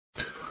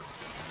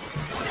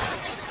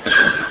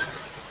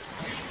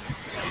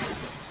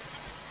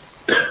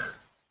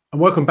And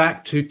welcome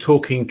back to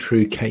Talking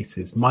True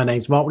Cases. My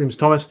name's Mark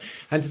Williams-Thomas,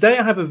 and today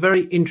I have a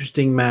very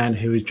interesting man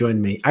who has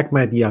joined me,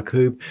 Akhmed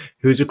Yakoob,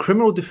 who is a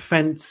criminal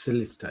defence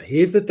solicitor. He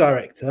is the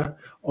director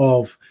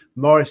of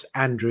Morris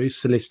Andrews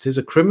Solicitors,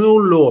 a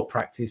criminal law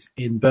practice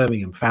in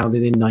Birmingham,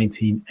 founded in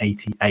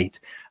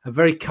 1988. A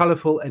very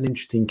colourful and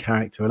interesting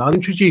character, and I'll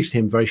introduce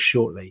him very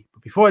shortly.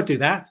 But before I do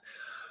that,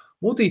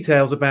 more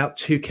details about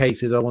two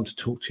cases I want to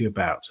talk to you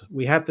about.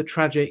 We had the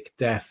tragic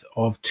death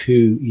of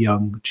two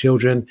young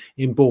children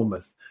in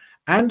Bournemouth,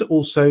 and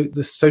also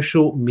the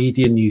social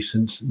media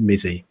nuisance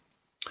Mizzy.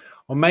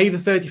 On May the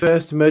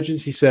 31st,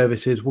 emergency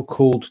services were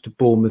called to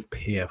Bournemouth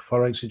Pier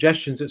following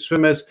suggestions that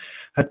swimmers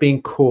had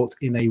been caught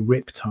in a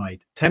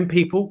riptide. 10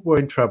 people were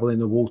in trouble in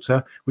the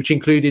water, which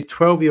included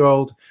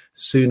 12-year-old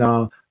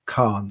Sunar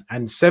Khan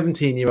and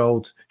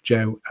 17-year-old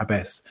Joe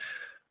Abbas.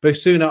 Both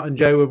Sunar and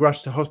Joe were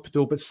rushed to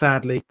hospital, but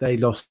sadly they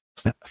lost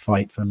the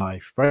fight for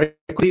life. Very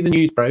quickly, the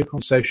news broke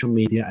on social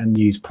media and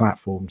news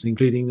platforms,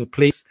 including the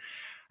police,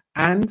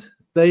 and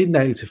they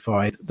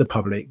notified the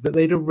public that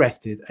they'd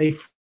arrested a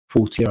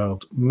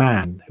 40-year-old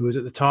man who was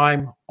at the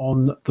time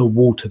on the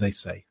water, they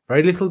say.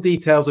 Very little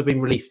details have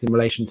been released in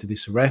relation to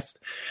this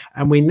arrest,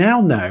 and we now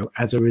know,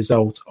 as a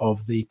result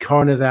of the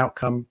coroner's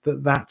outcome,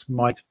 that that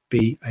might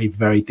be a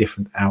very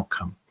different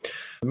outcome.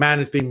 The man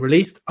has been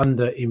released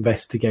under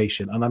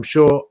investigation, and I'm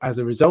sure as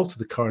a result of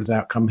the coroner's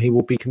outcome, he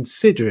will be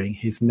considering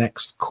his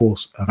next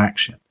course of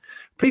action.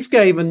 Police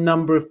gave a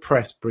number of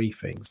press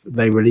briefings.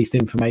 They released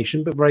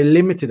information, but very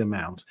limited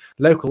amount.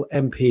 Local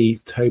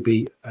MP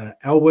Toby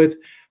Elwood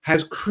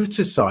has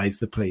criticised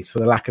the police for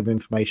the lack of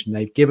information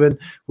they've given,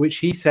 which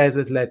he says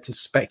has led to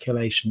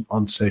speculation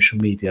on social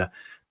media.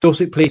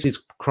 Dorset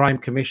Police's crime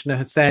commissioner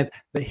has said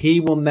that he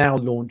will now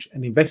launch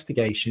an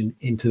investigation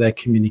into their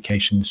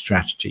communication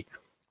strategy.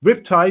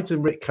 Riptides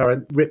and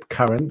rip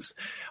currents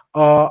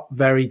are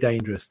very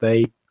dangerous.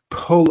 They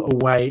pull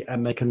away,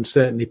 and they can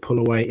certainly pull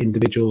away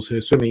individuals who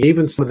are swimming.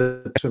 Even some of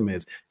the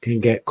swimmers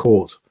can get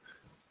caught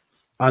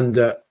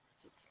under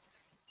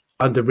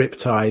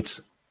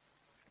riptides.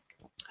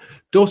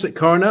 Dorset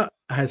coroner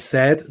has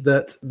said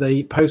that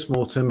the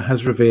post-mortem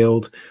has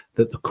revealed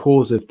that the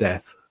cause of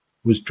death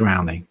was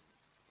drowning.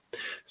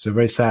 So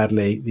very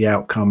sadly, the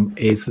outcome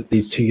is that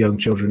these two young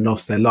children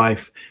lost their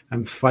life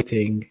and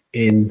fighting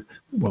in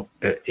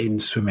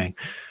swimming.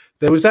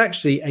 There was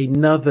actually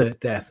another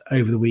death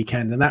over the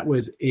weekend, and that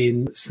was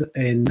in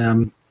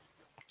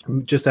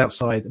just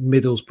outside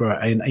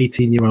Middlesbrough. An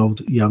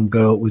 18-year-old young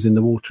girl was in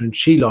the water, and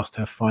she lost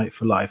her fight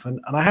for life. And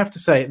I have to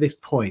say, at this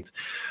point,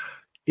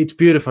 it's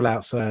beautiful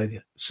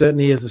outside,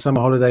 certainly as the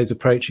summer holidays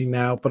approaching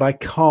now, but I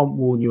can't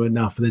warn you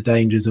enough of the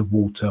dangers of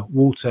water.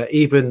 Water,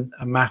 even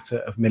a matter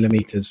of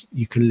millimeters,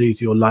 you can lose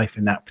your life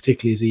in that,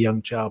 particularly as a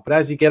young child. But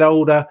as you get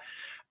older,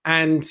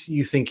 and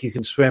you think you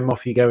can swim,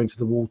 off you go into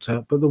the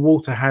water, but the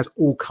water has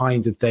all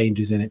kinds of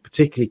dangers in it,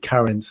 particularly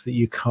currents that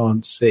you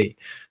can't see.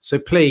 So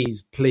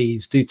please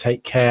do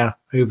take care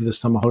over the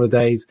summer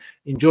holidays.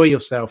 Enjoy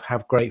yourself,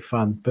 have great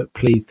fun, but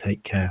please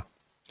take care.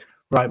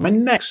 Right, my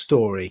next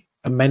story,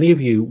 and many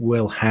of you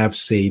will have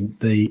seen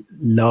the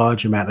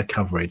large amount of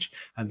coverage,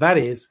 and that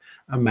is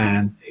a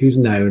man who's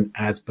known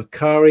as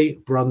Bakari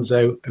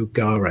Bronzo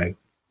Ogaro,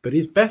 but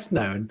he's best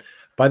known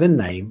by the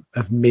name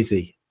of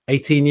Mizzy.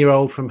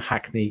 18-year-old from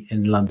Hackney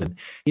in London.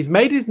 He's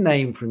made his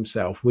name for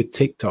himself with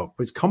TikTok,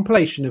 with his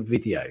compilation of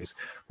videos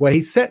where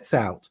he sets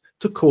out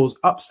to cause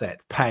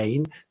upset,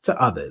 pain to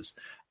others,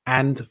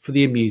 and for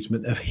the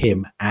amusement of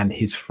him and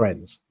his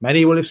friends.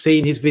 Many will have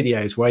seen his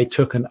videos where he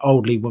took an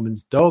elderly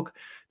woman's dog,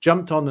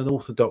 jumped on an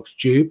Orthodox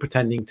Jew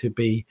pretending to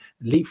be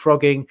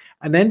leapfrogging,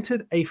 and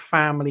entered a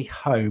family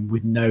home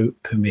with no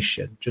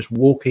permission, just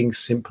walking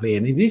simply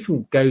in. He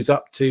even goes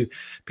up to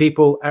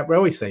people at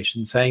railway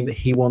stations saying that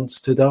he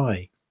wants to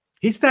die.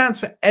 He stands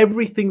for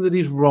everything that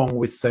is wrong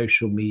with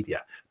social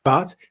media,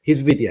 but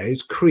his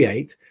videos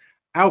create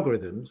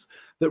algorithms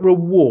that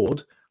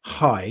reward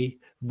high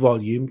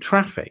volume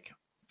traffic.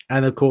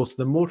 And of course,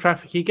 the more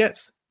traffic he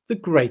gets, the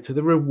greater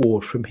the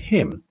reward from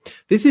him.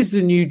 This is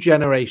the new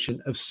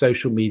generation of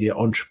social media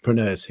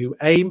entrepreneurs whose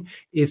aim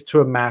is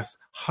to amass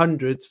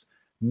hundreds,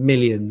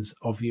 millions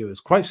of viewers.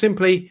 Quite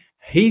simply,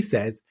 he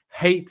says,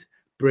 hate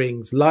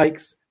brings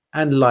likes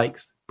and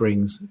likes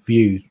brings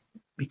views.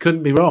 He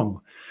couldn't be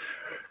wrong.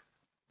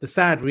 The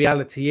sad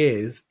reality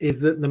is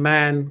that the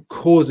man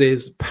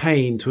causes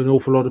pain to an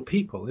awful lot of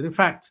people. And in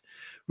fact,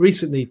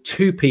 recently,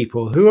 two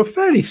people who are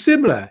fairly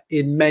similar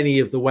in many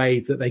of the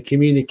ways that they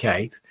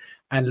communicate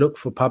and look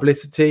for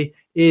publicity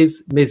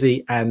is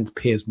Mizzy and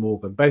Piers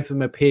Morgan. Both of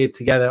them appeared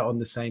together on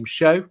the same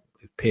show,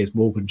 Piers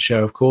Morgan's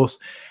show, of course.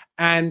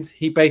 And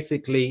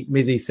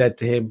Mizzy said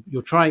to him,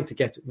 "You're trying to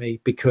get at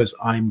me because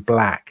I'm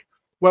black."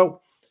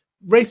 Well,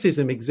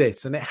 racism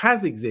exists, and it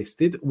has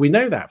existed. We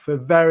know that for a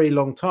very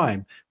long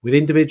time with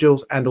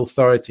individuals and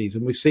authorities.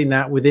 And we've seen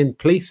that within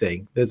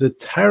policing. There's a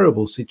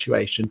terrible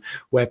situation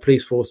where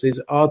police forces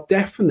are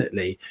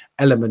definitely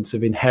elements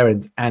of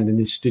inherent and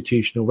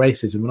institutional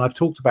racism. And I've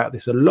talked about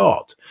this a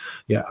lot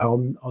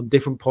on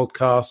different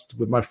podcasts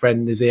with my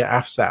friend Nazir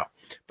Afsal.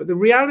 But the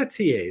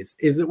reality is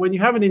that when you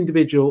have an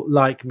individual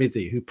like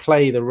Mizzy who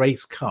play the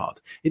race card,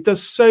 it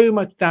does so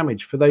much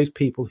damage for those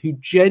people who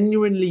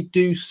genuinely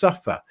do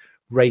suffer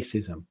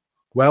racism.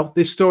 Well,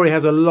 this story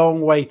has a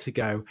long way to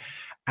go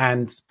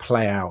and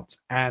play out.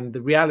 And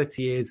the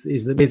reality is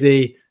that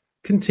Mizzy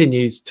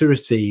continues to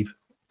receive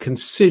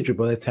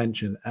considerable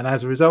attention. And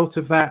as a result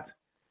of that,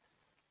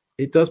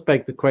 it does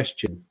beg the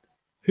question,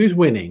 who's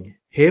winning?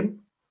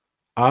 Him?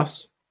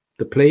 Us?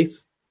 The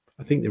police?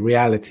 I think the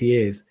reality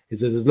is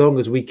that as long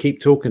as we keep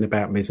talking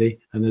about Mizzy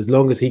and as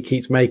long as he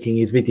keeps making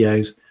his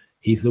videos,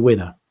 he's the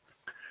winner.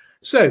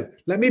 So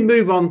let me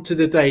move on to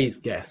today's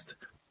guest.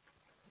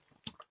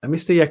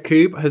 Mr.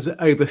 Yakoob has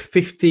over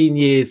 15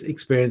 years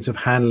experience of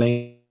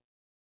handling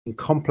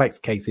complex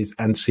cases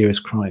and serious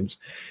crimes.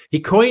 He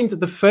coined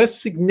the first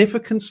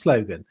significant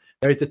slogan,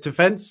 "There is a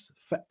defense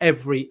for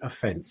every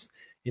offense,"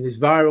 in his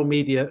viral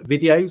media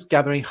videos,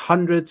 gathering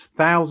hundreds,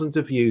 thousands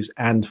of views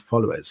and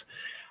followers.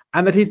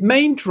 And that his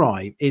main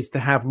drive is to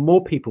have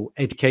more people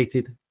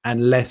educated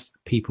and less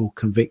people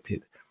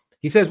convicted.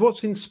 He says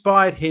what's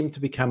inspired him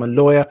to become a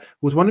lawyer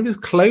was one of his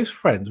close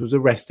friends was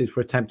arrested for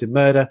attempted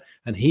murder,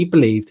 and he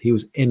believed he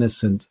was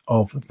innocent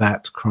of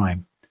that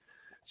crime.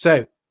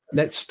 So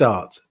let's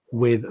start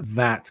with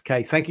that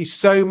case. Thank you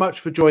so much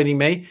for joining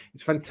me.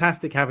 It's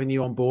fantastic having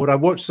you on board. I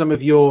watched some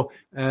of your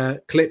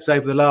clips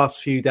over the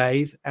last few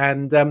days,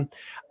 and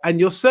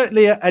you're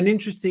certainly an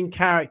interesting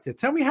character.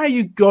 Tell me how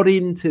you got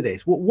into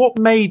this. What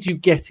made you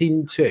get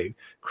into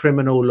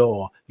criminal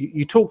law?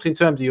 You talked in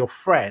terms of your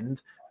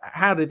friend.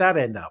 How did that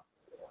end up?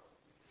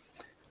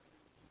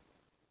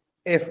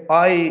 If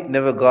I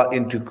never got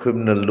into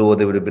criminal law,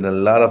 there would have been a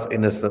lot of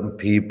innocent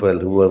people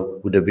who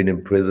would have been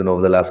in prison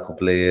over the last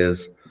couple of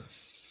years.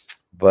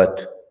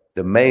 But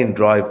the main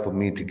drive for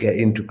me to get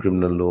into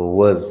criminal law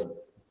was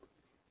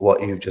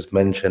what you've just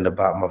mentioned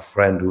about my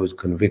friend who was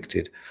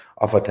convicted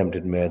of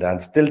attempted murder. And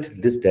still to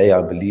this day,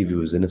 I believe he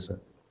was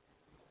innocent.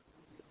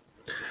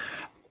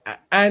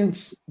 And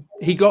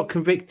he got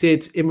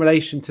convicted in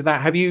relation to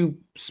that. Have you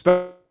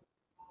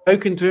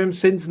spoken to him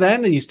since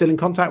then? Are you still in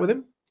contact with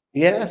him?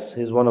 Yes,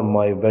 he's one of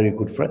my very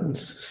good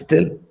friends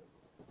still.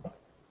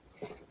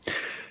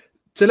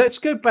 So let's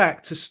go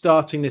back to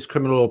starting this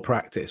criminal law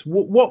practice.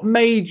 What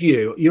made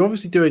you, you're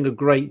obviously doing a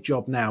great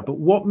job now, but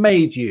what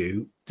made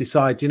you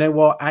decide, you know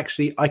what,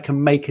 actually, I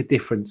can make a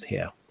difference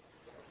here?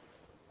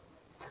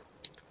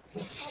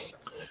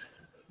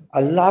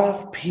 A lot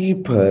of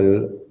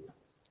people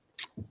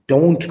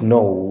don't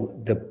know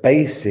the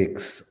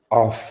basics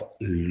of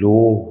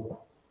law.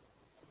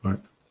 Right.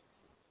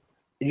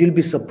 You'll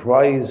be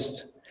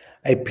surprised.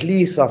 A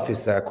police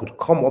officer could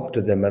come up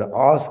to them and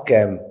ask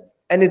them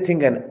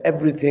anything and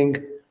everything,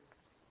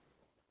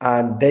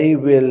 and they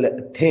will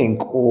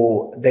think,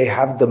 or they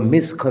have the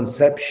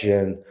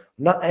misconception,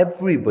 not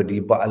everybody,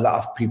 but a lot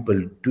of people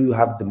do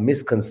have the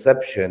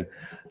misconception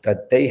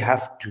that they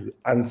have to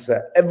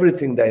answer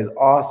everything that is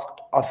asked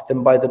of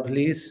them by the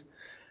police,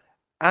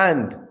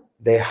 and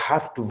they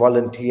have to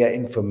volunteer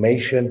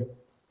information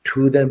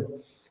to them.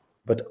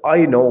 But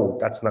I know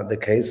that's not the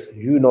case.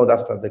 You know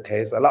that's not the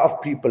case. A lot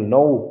of people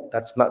know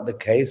that's not the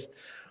case.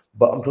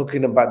 But I'm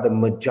talking about the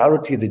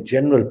majority, the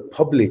general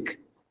public,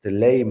 the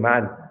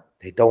layman,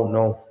 they don't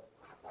know.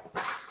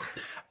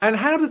 And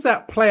how does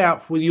that play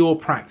out for your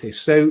practice?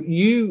 So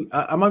you,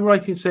 am I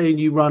right in saying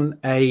you run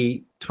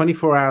a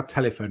 24-hour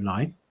telephone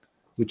line,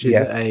 which is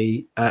Yes.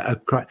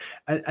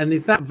 and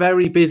is that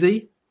very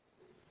busy?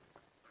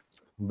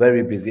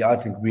 Very busy. I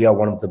think we are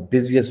one of the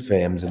busiest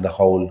firms in the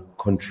whole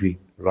country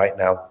right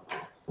now.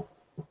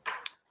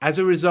 As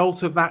a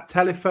result of that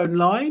telephone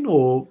line,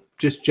 or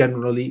just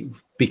generally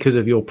because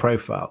of your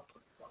profile?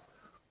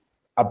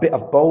 A bit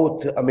of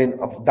both. I mean,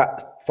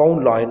 that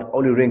phone line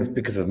only rings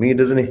because of me,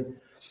 doesn't it?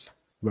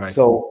 Right.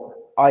 So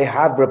I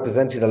have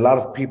represented a lot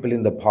of people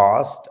in the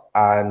past,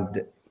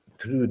 and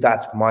through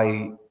that,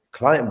 my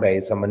client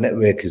base and my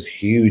network is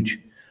huge.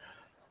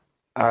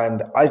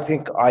 And I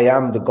think I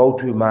am the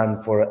go-to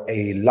man for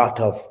a lot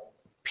of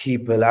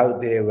people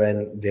out there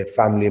when their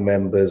family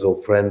members or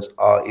friends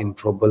are in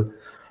trouble.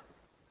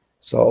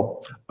 So,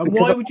 and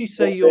why would you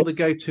say you're the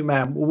go-to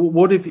man?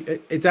 What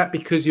is that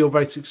because you're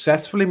very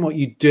successful in what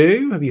you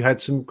do? Have you had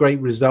some great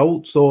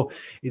results, or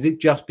is it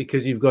just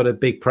because you've got a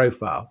big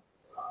profile?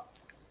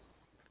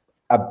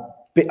 A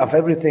bit of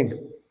everything.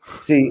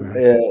 See,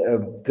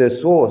 the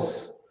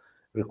sauce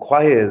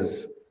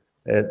requires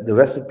the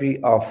recipe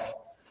of,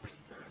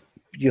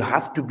 you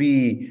have to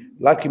be,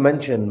 like you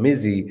mentioned,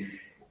 Mizzy.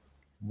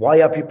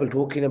 Why are people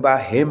talking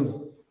about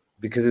him?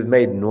 Because it's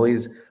made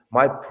noise.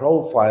 My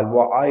profile,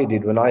 what I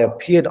did when I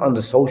appeared on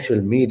the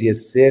social media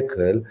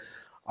circle,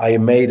 I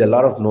made a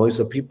lot of noise.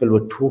 So people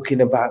were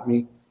talking about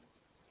me.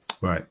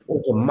 Right.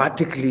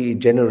 automatically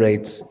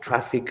generates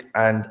traffic,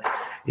 and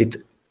it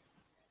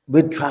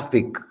with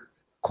traffic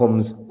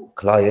comes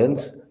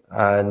clients,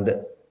 and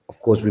of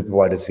course we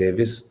provide a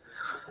service.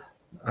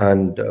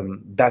 And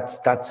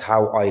that's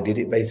how I did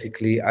it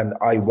basically. And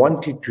I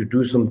wanted to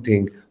do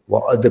something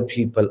what other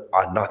people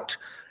are not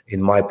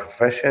in my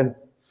profession.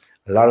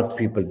 A lot of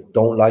people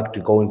don't like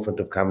to go in front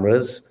of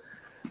cameras.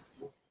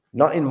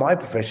 Not in my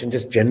profession,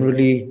 just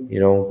generally,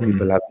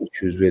 people have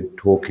issues with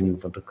talking in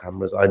front of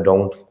cameras. I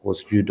don't, of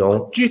course, you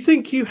don't. Do you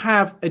think you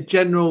have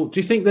do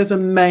you think there's a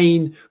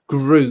main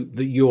group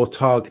that you're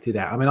targeted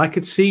at? I mean, I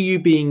could see you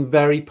being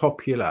very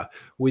popular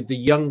with the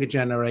younger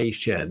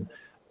generation,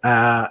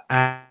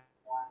 and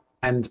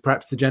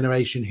perhaps the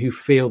generation who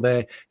feel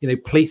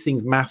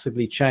policing's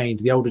massively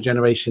changed. The older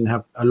generation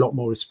have a lot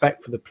more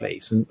respect for the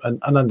police, and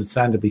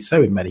understandably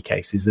so in many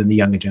cases, than the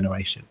younger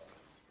generation.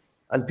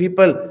 And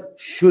people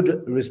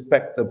should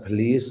respect the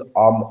police.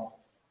 I'm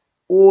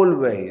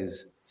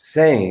always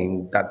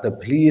saying that the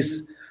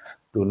police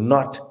do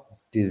not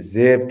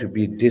deserve to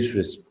be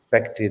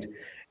disrespected.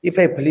 If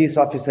a police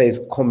officer is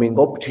coming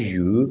up to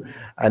you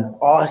and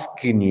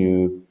asking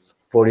you,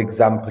 for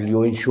example,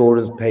 your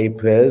insurance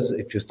papers,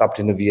 if you stopped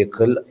in a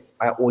vehicle,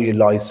 or your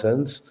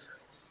license,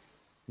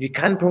 you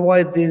can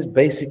provide this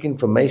basic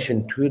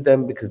information to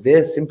them because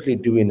they're simply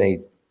doing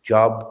a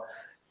job.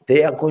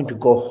 They are going to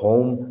go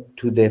home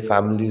to their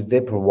families.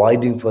 They're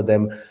providing for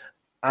them.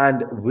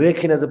 And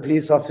working as a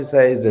police officer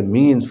is a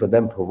means for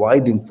them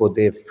providing for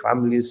their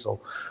families.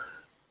 So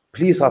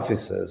police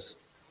officers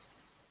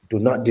do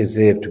not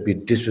deserve to be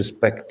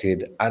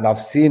disrespected. And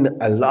I've seen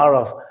a lot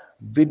of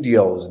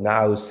videos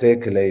now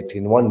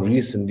circulating. One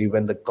recently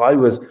when the guy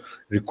was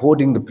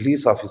recording the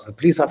police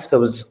officer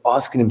was just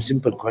asking him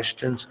simple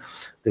questions.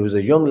 There was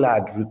a young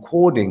lad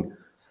recording,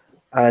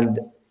 and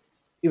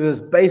he was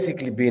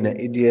basically being an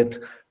idiot.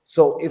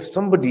 So if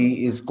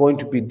somebody is going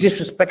to be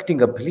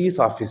disrespecting a police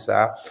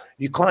officer,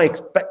 you can't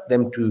expect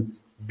them to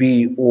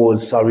be all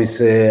sorry,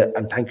 sir,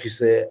 and thank you,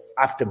 sir,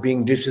 after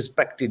being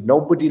disrespected.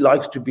 Nobody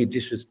likes to be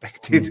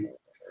disrespected.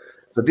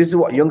 So this is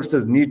what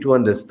youngsters need to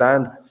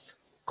understand.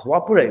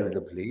 Cooperate with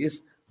the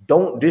police.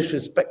 Don't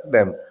disrespect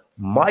them.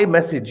 My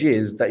message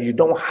is that you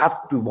don't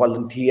have to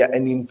volunteer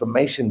any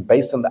information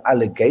based on the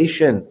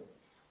allegation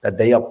that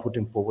they are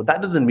putting forward.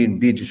 That doesn't mean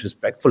be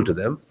disrespectful to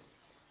them.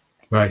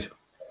 Right.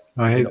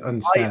 I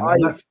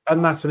understand.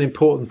 And that's an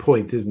important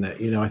point, isn't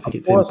it? I think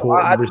it's important.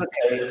 I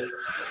advocate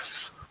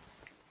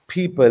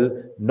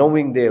people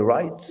knowing their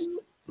rights,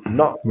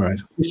 not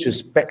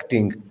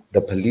disrespecting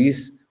the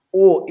police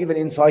or even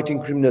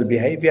inciting criminal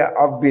behavior.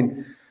 I've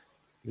been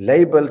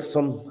labeled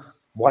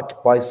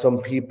somewhat by some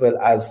people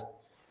as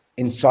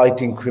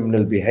inciting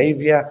criminal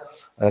behavior.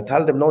 And I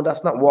tell them, no,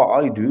 that's not what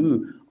I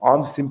do.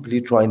 I'm simply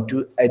trying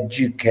to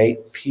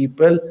educate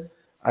people.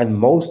 And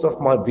most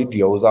of my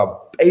videos are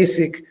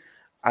basic,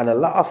 and a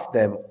lot of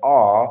them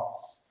are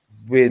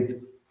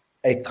with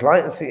a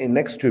client sitting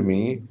next to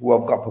me who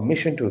I've got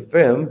permission to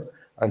film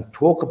and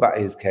talk about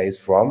his case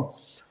from.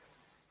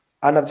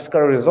 And I've just got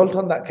a result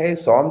on that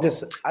case. So I'm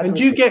just... And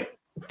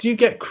do you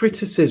get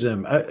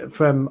criticism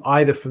from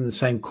either from the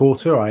same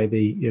court or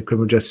either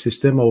criminal justice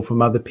system or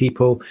from other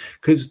people?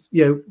 Because,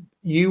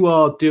 you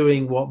are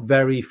doing what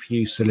very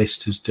few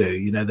solicitors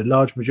do. The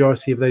large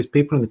majority of those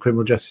people in the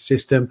criminal justice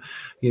system,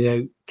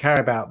 care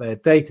about their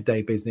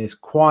day-to-day business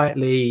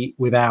quietly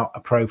without a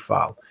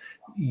profile.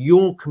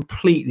 You're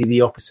completely the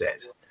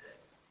opposite.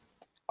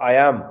 I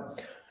am.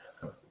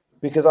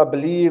 Because I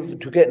believe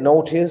to get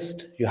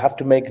noticed, you have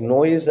to make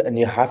noise and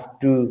you have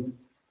to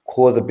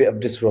cause a bit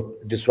of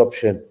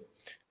disruption.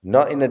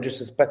 Not in a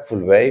disrespectful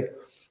way,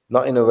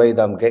 not in a way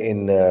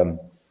that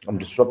I'm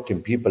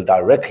disrupting people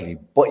directly,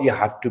 but you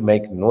have to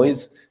make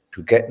noise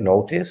to get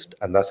noticed,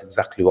 and that's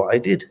exactly what I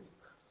did.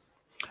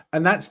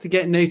 And that's to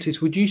get noticed.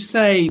 Would you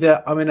say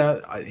that,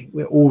 I think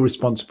we're all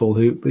responsible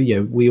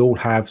we all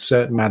have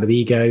certain amount of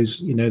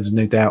egos. There's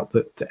no doubt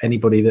that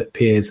anybody that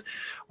appears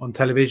on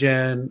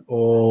television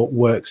or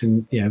works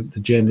in, the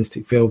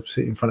journalistic field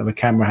in front of a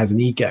camera has an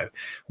ego.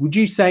 Would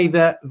you say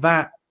that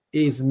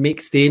is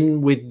mixed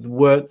in with the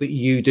work that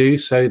you do?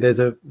 So there's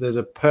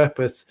a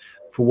purpose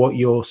for what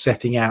you're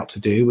setting out to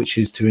do, which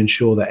is to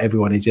ensure that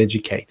everyone is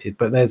educated.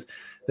 But there's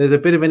a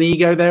bit of an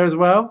ego there as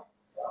well?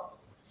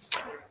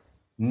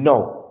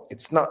 No,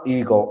 it's not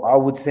ego. I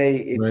would say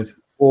it's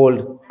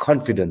called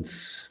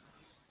confidence.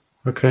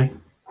 Okay.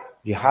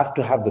 You have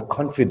to have the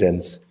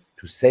confidence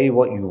to say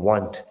what you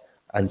want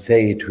and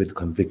say it with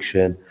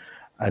conviction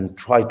and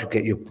try to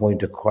get your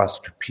point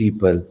across to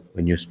people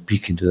when you're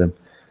speaking to them.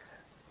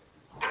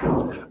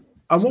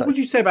 And what would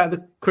you say about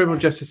the criminal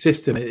justice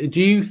system?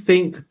 Do you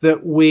think that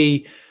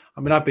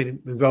I've been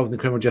involved in the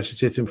criminal justice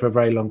system for a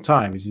very long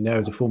time, as you know,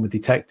 as a former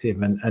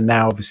detective, and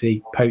now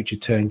obviously poacher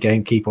turned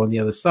gamekeeper on the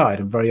other side.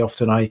 And very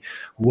often I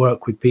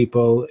work with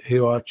people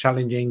who are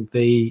challenging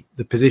the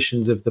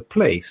positions of the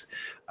police.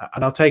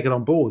 and I'll take it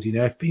on board.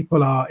 If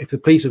the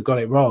police have got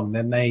it wrong,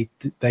 then they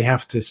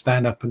have to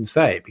stand up and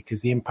say it,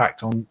 because the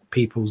impact on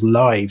people's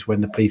lives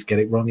when the police get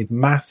it wrong is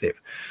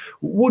massive.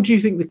 What do you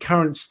think the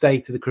current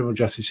state of the criminal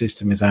justice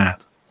system is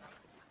at?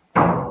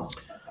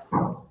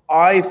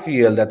 I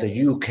feel that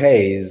the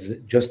UK's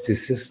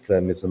justice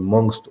system is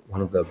amongst one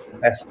of the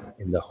best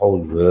in the whole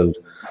world.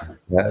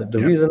 The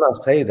reason I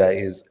say that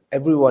is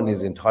everyone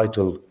is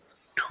entitled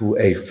to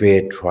a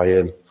fair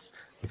trial.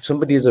 If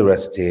somebody is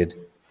arrested,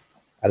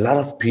 a lot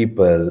of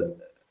people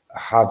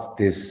have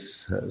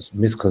this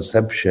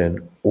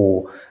misconception,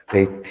 or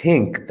they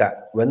think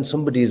that when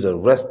somebody is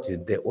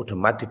arrested, they're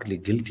automatically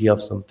guilty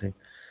of something.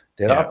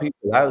 There are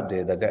people out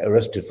there that get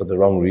arrested for the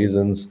wrong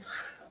reasons.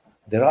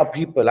 There are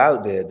people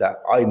out there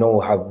that I know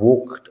have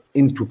walked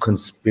into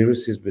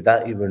conspiracies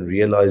without even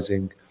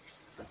realizing.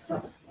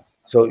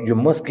 So you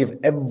must give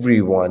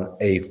everyone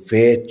a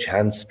fair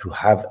chance to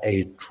have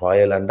a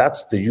trial. And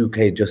that's the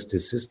UK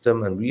justice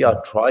system. And we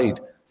are tried,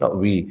 not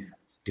we,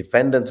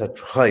 defendants are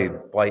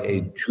tried by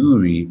a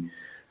jury.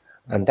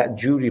 And that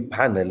jury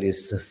panel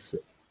is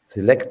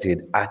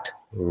selected at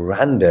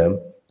random.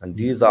 And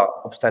these are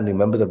upstanding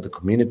members of the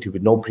community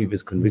with no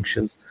previous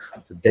convictions.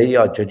 So they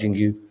are judging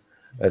you.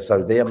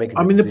 They are making.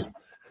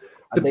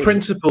 The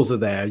principles are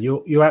there.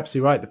 You're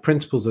absolutely right. The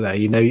principles are there.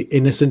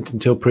 Innocent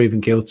until proven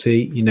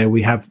guilty.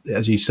 We have,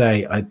 as you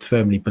say, I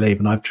firmly believe,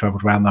 and I've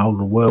travelled around the whole of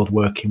the world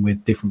working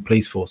with different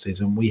police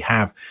forces, and we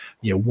have,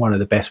 one of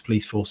the best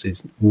police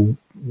forces,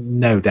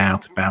 no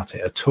doubt about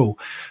it at all.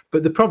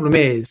 But the problem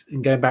is,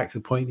 and going back to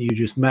the point that you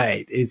just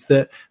made, is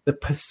that the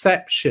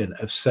perception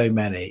of so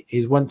many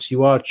is once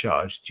you are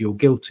charged, you're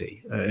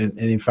guilty, and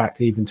in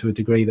fact, even to a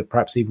degree that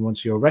perhaps even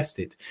once you're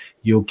arrested,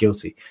 you're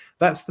guilty.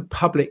 That's the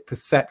public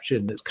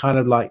perception that's kind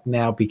of like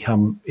now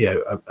become,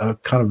 a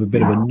kind of a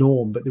bit of a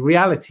norm. But the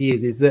reality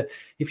is that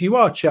if you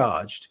are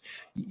charged,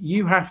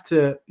 you have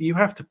to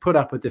put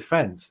up a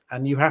defense,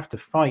 and you have to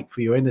fight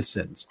for your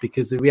innocence,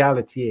 because the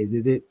reality is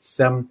it's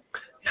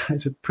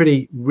a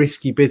pretty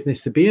risky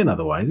business to be in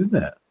otherwise,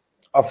 isn't it?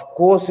 Of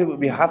course,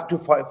 we have to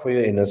fight for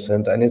your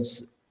innocence, and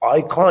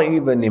I can't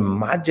even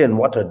imagine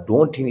what a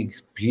daunting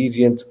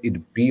experience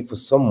it'd be for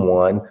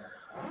someone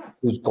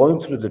who's going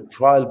through the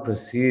trial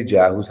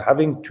procedure, who's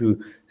having to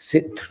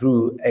sit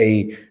through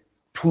a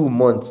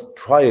 2-month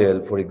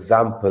trial, for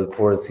example,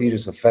 for a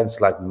serious offense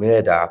like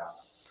murder.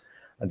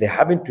 And they're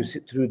having to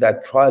sit through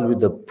that trial with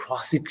the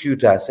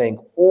prosecutor saying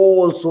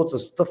all sorts of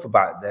stuff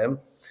about them.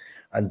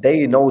 And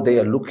they know they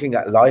are looking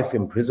at life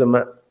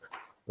imprisonment.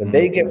 When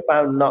they get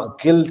found not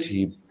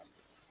guilty,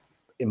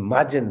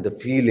 imagine the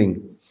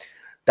feeling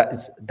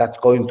that's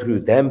going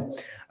through them.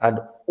 And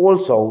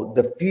also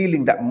the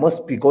feeling that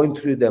must be going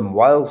through them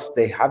whilst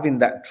they're having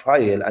that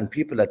trial, and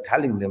people are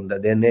telling them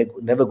that they're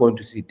never going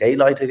to see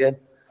daylight again.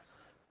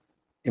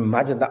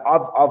 Imagine that.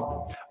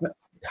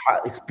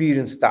 I've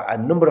experienced that a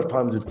number of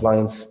times with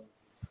clients.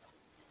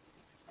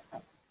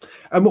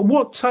 And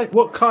what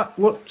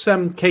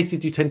cases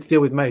do you tend to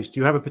deal with most? Do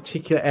you have a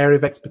particular area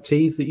of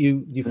expertise that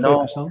you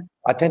focus on?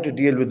 I tend to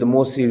deal with the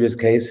more serious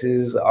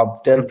cases.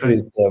 I've dealt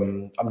with.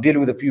 I'm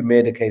dealing with a few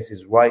murder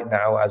cases right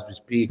now as we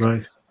speak.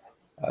 Right.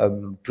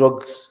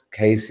 Drugs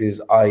cases,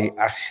 I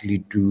actually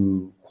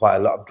do quite a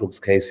lot of drugs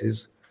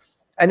cases.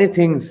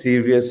 Anything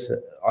serious,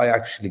 I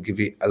actually give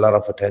it a lot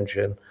of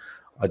attention.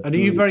 And are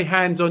you very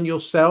hands-on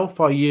yourself?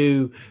 Are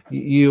you're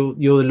the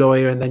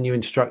lawyer and then you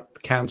instruct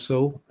the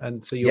counsel,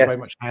 and so you're very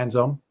much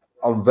hands-on?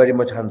 I'm very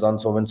much hands-on.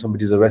 So when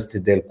somebody's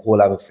arrested, they'll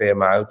call our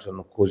firm out,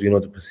 and of course,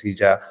 the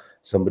procedure.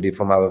 Somebody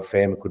from our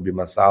firm, it could be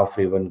myself,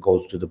 even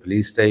goes to the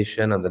police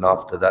station, and then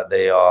after that,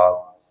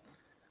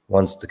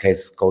 once the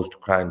case goes to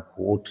Crown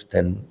Court,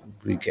 then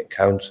we get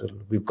counsel.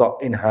 We've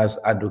got in-house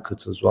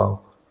advocates as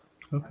well.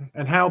 Okay.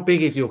 And how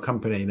big is your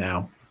company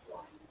now?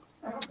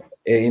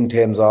 In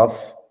terms of?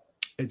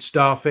 It's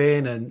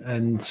staffing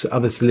and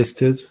other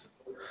solicitors?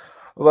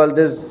 Well,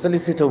 there's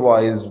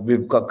solicitor-wise,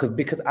 we've got,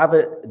 because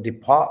our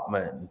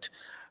department,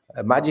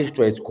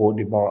 magistrates court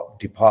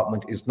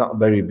department is not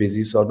very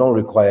busy, so I don't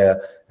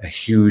require a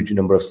huge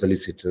number of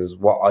solicitors.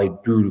 What I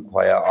do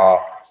require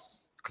are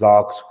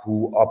clerks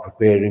who are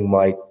preparing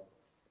my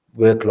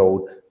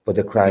workload for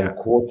the Crown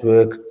Court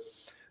work.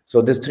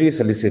 So there's 3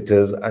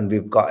 solicitors, and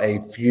we've got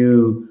a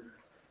few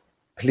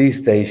police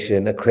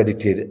station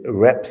accredited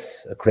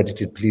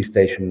police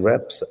station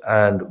reps,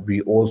 and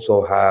we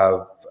also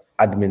have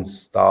admin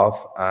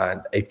staff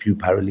and a few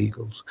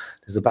paralegals.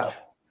 There's about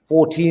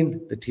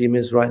 14 the team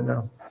is right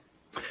now.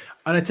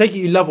 And I take it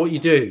you love what you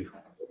do.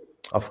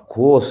 Of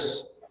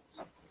course.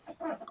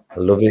 I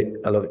love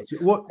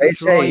it. What they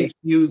say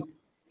you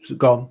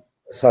gone?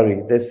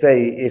 Sorry, they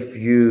say if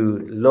you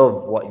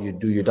love what you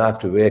do, you don't have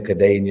to work a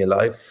day in your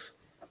life.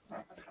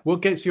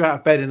 What gets you out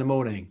of bed in the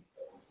morning?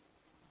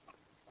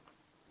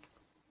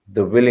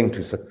 The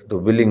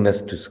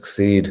willingness to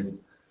succeed.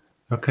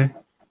 Okay.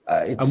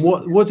 And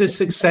what does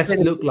success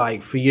look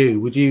like for you,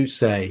 would you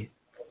say?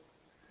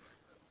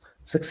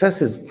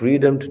 Success is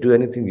freedom to do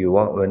anything you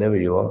want whenever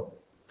you want.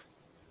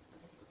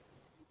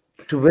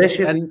 To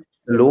worship the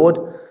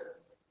Lord,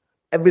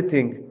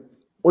 everything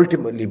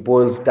ultimately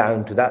boils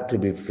down to that, to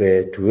be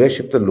fair, to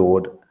worship the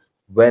Lord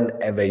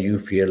whenever you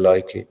feel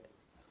like it.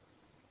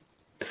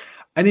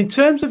 And in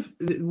terms of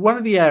one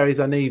of the areas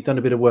I know you've done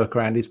a bit of work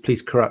around is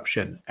police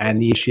corruption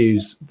and the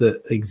issues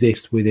that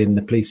exist within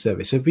the police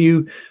service. Have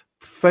you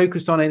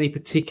focused on any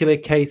particular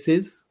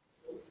cases?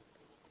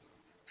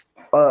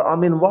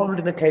 I'm involved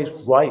in a case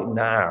right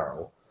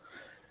now.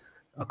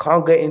 I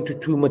can't get into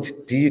too much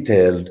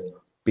detail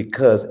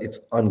because it's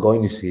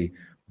ongoing, you see,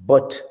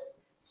 but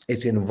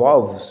it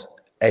involves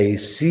a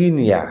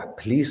senior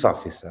police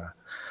officer,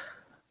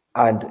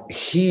 and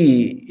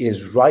he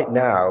is right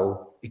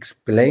now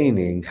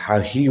explaining how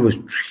he was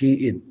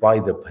treated by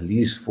the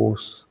police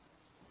force.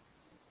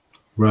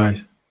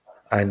 Right.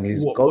 And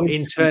he's what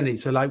internally,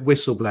 so like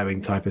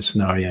whistleblowing type of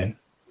scenario?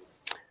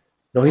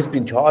 No, he's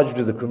been charged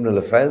with a criminal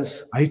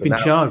offence. He's been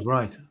charged,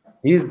 right?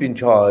 He's been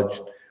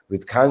charged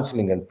with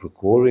counselling and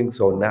procuring,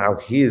 so now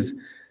he's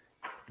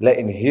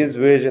letting his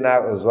version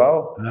out as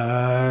well.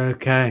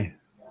 Okay.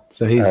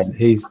 So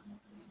he's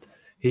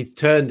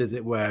turned, as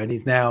it were, and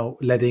he's now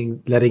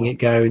letting it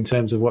go in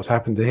terms of what's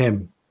happened to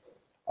him.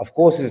 Of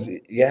course,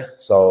 yeah.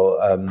 So,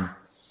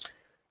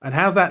 and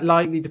how's that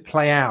likely to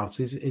play out?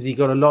 Is he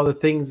got a lot of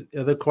things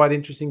that are quite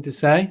interesting to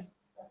say?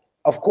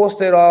 Of course,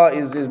 there are.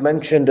 Is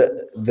mentioned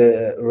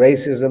the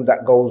racism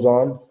that goes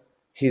on.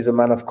 He's a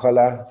man of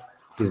color.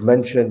 He's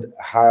mentioned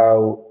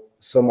how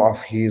some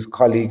of his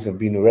colleagues have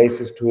been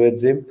racist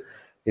towards him.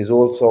 He's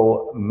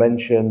also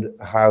mentioned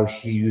how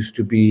he used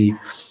to be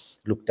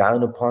looked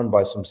down upon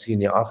by some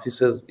senior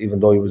officers,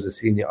 even though he was a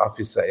senior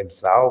officer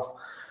himself.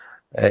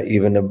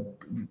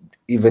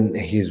 Even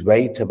his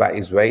weight, about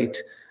his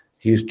weight,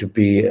 he used to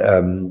be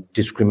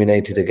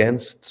discriminated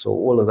against. So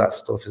all of that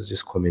stuff is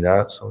just coming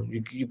out. So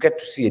you get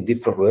to see a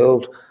different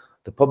world.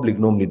 The public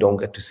normally don't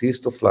get to see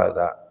stuff like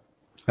that.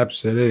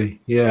 Absolutely,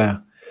 yeah.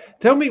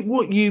 Tell me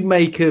what you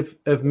make of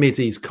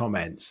Mizzy's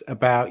comments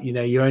about,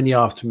 you're only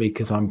after me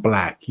because I'm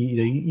black.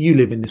 You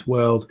live in this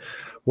world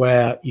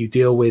where you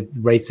deal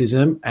with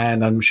racism,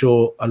 and I'm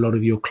sure a lot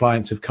of your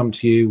clients have come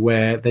to you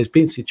where there's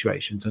been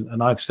situations,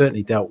 and I've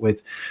certainly dealt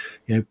with,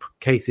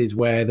 cases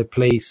where the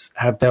police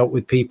have dealt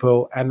with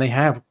people and they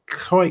have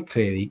quite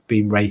clearly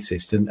been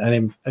racist, and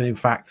in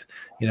fact,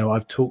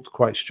 I've talked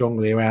quite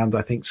strongly around.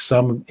 I think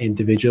some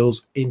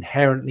individuals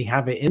inherently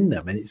have it in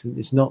them, and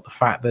it's not the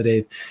fact that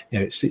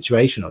it's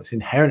situational; it's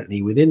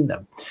inherently within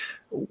them.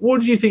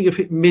 What do you think of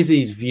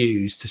Mizzy's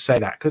views to say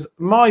that? Because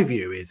my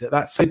view is that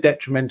that's so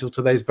detrimental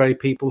to those very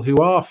people who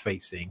are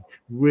facing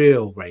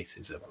real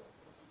racism.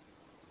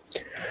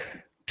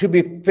 To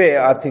be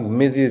fair, I think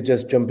Mizzy is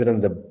just jumping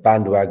on the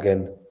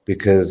bandwagon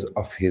because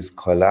of his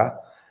color.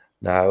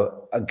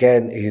 Now,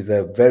 again, he's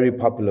a very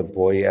popular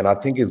boy, and I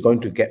think he's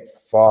going to get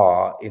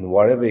far in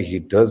whatever he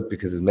does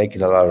because he's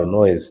making a lot of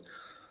noise.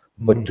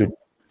 But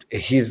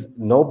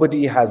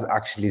nobody has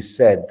actually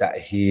said that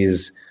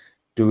he's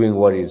doing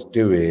what he's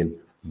doing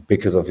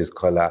because of his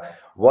color.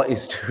 What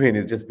he's doing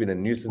is just been a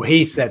nuisance. Well,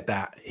 he said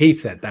that,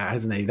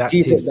 hasn't he? Said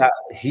that.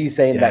 He's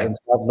saying that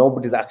himself.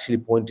 Nobody's actually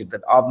pointed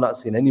that. I've not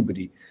seen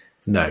anybody.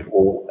 No.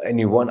 Or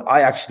anyone.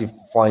 I actually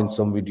find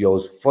some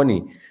videos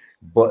funny,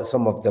 but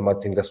some of them I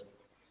think that's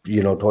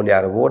totally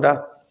out of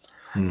order.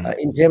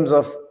 In terms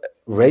of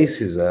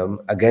racism,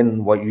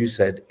 again, what you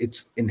said,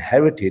 it's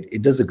inherited.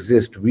 It does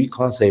exist. We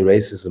can't say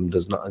racism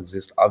does not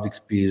exist. I've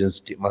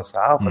experienced it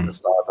myself at the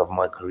start of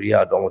my career.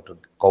 I don't want to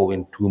go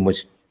in too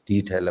much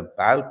detail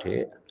about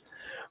it,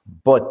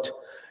 but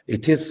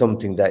it is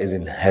something that is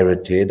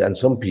inherited, and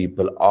some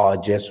people are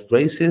just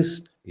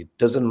racist. It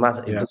doesn't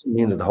matter. It doesn't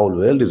mean that the whole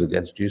world is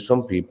against you.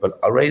 Some people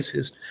are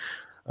racist.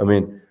 I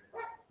mean,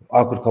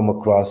 I could come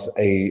across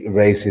a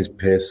racist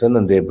person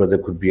and their brother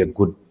could be a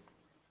good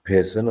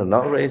person and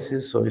not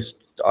racist. So it's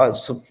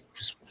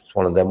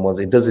one of them ones.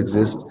 It does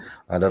exist,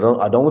 and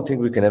I don't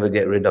think we can ever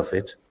get rid of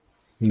it.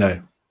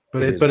 No,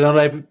 but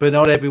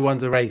not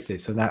everyone's a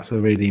racist, and that's a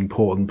really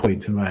important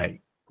point to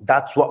make.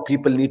 That's what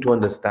people need to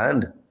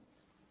understand.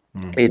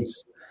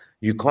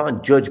 You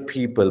can't judge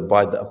people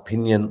by the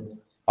opinion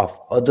of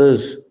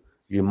others.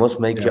 You must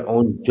make your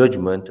own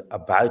judgment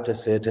about a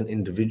certain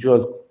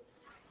individual.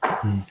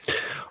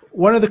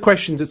 One of the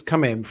questions that's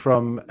come in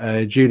from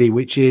Julie,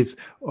 which is,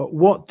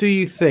 what do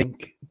you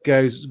think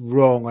goes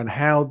wrong, and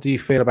how do you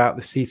feel about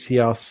the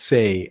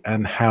CCRC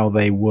and how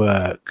they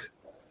work?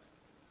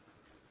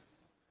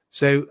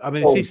 So, I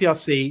mean,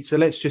 CCRC, so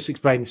let's just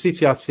explain. The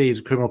CCRC is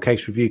a Criminal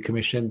Case Review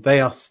Commission. They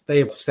have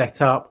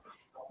set up,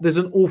 there's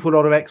an awful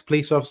lot of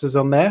ex-police officers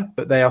on there,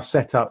 but they are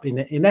set up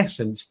in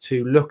essence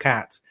to look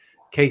at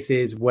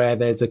cases where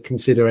there's a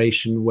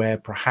consideration where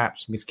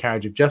perhaps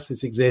miscarriage of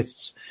justice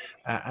exists,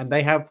 and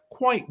they have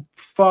quite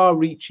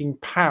far-reaching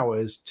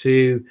powers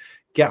to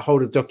get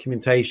hold of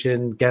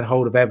documentation, get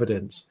hold of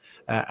evidence,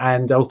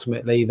 and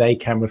ultimately they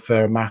can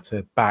refer a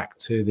matter back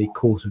to the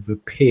Court of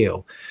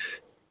Appeal.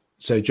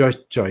 So,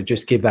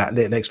 just give that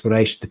little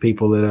explanation to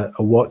people that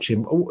are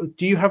watching.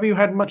 Have you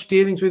had much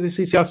dealings with the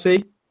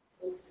CCRC?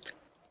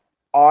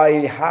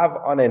 I have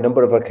on a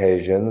number of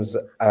occasions,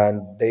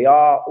 and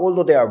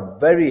although they are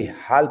very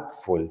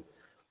helpful,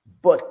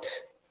 but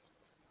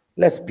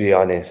let's be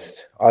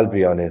honest. I'll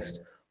be honest.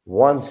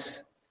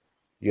 Once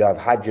you have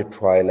had your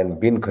trial and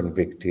been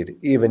convicted,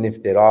 even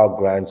if there are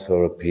grounds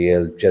for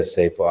appeal, just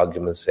say for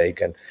argument's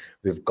sake, and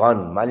we've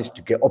managed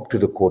to get up to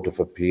the Court of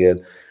Appeal,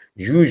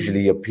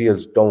 usually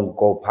appeals don't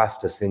go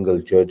past a single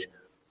judge.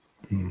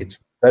 It's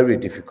very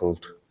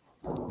difficult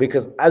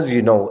because, as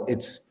you know,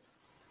 it's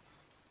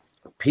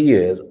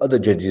peers, other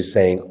judges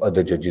saying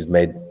other judges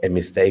made a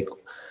mistake,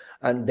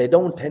 and they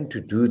don't tend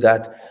to do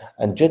that.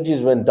 And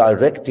judges, when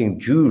directing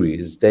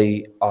juries,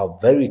 they are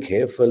very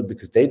careful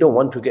because they don't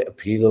want to get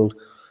appealed.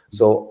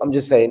 So I'm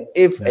just saying,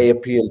 if a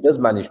appeal does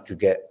manage to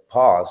get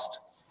past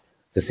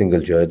the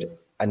single judge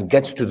and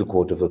gets to the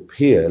Court of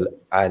Appeal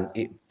and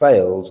it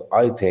fails,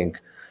 I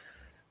think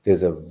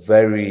there's a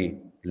very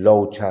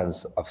low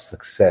chance of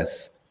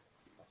success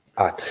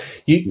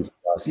at you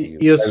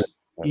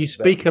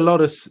speak a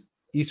lot of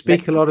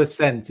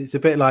sense. It's a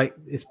bit like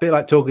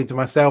talking to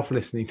myself,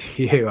 listening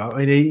to you. I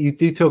mean, you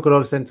do talk a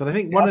lot of sense, and I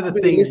think one of the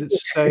things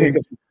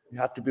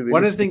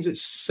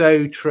that's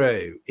so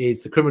true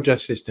is the criminal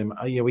justice system.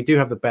 We do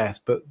have the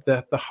best, but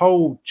the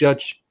whole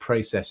judge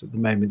process at the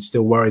moment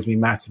still worries me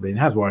massively, and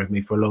has worried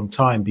me for a long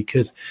time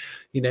because,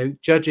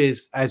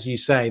 judges, as you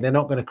say, they're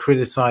not going to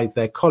criticize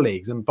their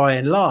colleagues, and by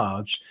and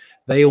large,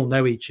 they all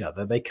know each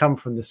other. They come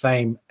from the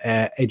same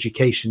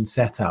education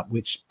setup,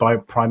 which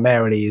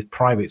primarily is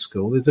private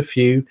school. There's a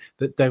few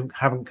that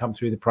haven't come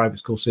through the private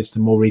school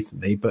system more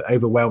recently, but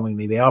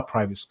overwhelmingly they are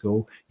private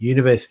school,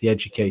 university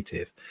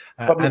educated,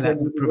 and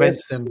that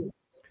prevents them.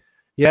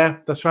 Yeah,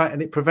 that's right,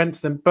 and it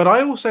prevents them. But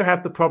I also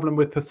have the problem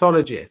with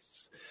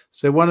pathologists.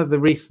 So one of the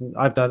recent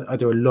I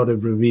do a lot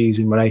of reviews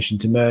in relation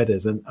to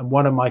murders, and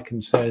one of my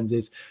concerns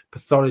is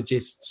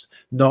pathologists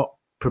not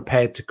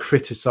prepared to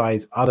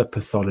criticize other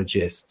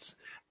pathologists.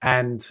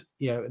 And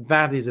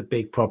that is a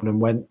big problem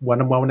when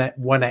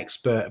one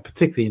expert,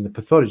 particularly in the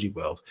pathology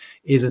world,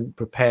 isn't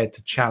prepared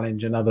to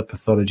challenge another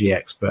pathology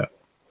expert.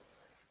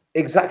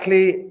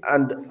 Exactly.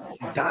 And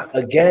that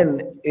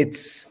again,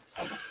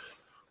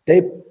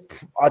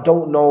 I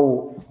don't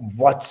know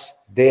what's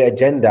their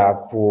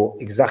agenda for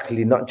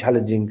exactly not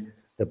challenging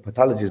the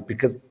pathologists,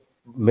 because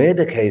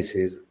murder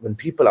cases, when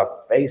people are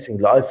facing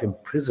life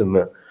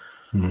imprisonment,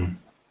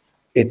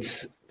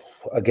 it's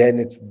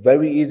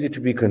very easy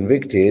to be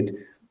convicted,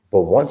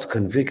 but once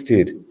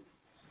convicted,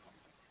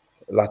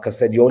 like I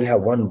said, you only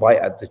have one bite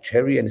at the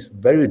cherry, and it's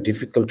very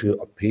difficult to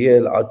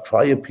appeal. I'll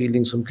try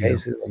appealing some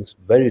cases, and it's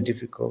very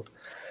difficult.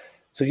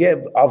 So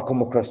I've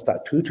come across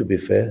that too, to be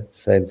fair,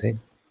 same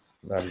thing.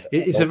 And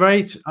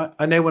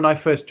I know when I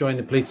first joined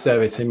the police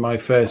service, in my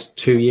first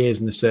 2 years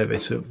in the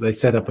service, they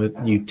set up a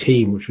new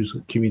team, which was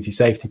a community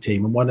safety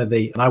team,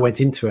 and I went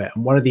into it,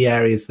 and one of the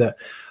areas that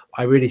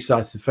I really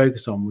started to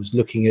focus on was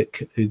looking at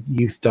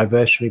youth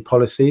diversionary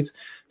policies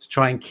to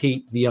try and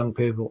keep the young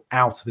people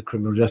out of the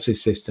criminal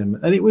justice system.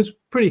 And it was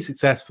pretty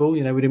successful.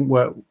 We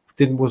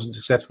wasn't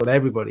successful at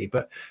everybody,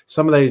 but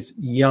some of those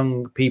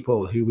young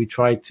people who we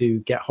tried to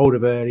get hold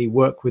of early,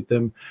 work with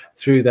them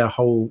through their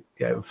whole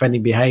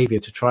offending behavior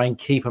to try and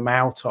keep them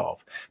out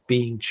of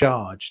being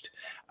charged.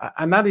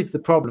 And that is the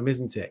problem,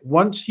 isn't it?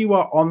 Once you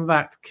are on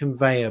that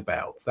conveyor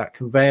belt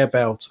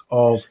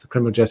of the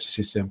criminal justice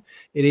system,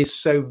 it is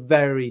so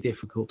very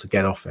difficult to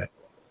get off it.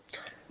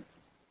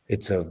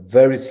 It's a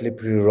very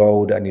slippery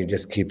road, and you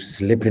just keep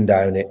slipping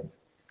down it.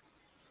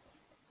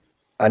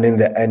 And in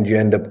the end, you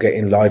end up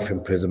getting life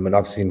imprisonment.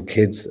 I've seen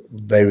kids,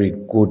 very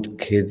good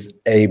kids,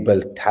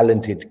 able,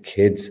 talented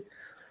kids,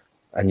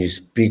 and you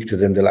speak to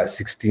them, they're like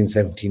 16,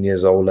 17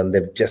 years old, and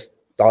they've just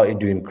started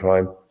doing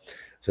crime.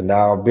 So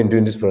now I've been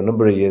doing this for a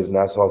number of years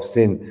now, so I've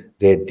seen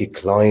their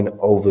decline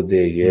over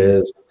the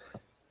years.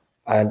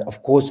 And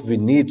of course, we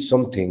need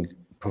something.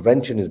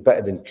 Prevention is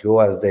better than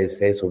cure, as they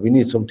say. So we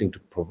need something to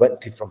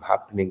prevent it from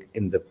happening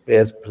in the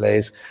first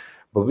place.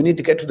 But we need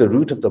to get to the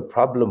root of the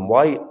problem.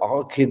 Why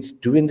are kids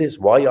doing this?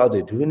 Why are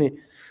they doing it?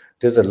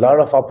 There's a lot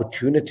of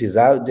opportunities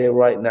out there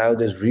right now.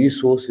 There's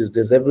resources.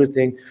 There's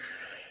everything.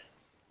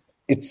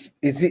 Is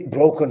it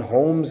broken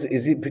homes?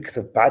 Is it because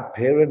of bad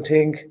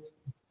parenting?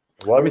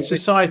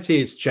 Society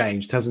has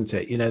changed, hasn't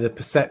it? The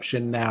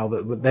perception now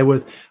that there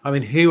was.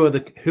 Who are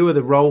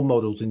the role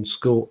models in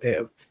school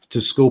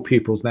to school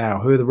pupils now?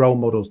 Who are the role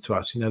models to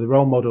us? The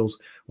role models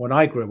when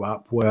I grew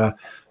up were,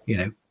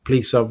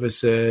 police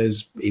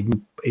officers,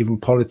 even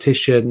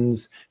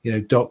politicians,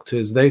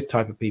 doctors, those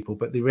type of people.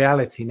 But the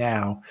reality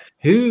now,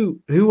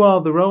 who are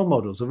the role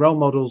models? The role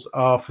models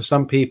are, for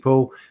some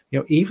people,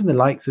 even the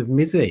likes of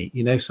Mizzy.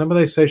 Some of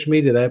those social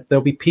media,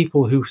 there'll be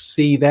people who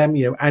see them.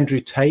 Andrew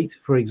Tate,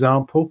 for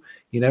example.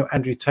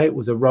 Andrew Tate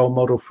was a role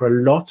model for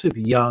a lot of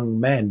young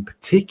men,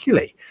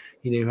 particularly,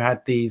 who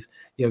had these,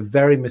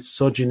 very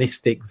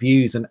misogynistic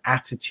views and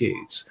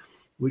attitudes,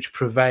 which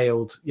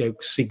prevailed,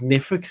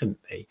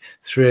 significantly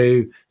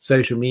through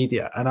social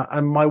media.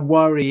 And my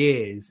worry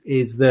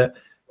is that,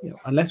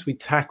 unless we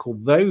tackle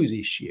those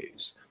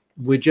issues,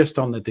 we're just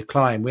on the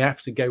decline. We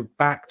have to go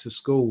back to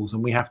schools,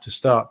 and we have to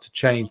start to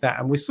change that.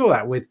 And we saw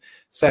that with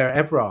Sarah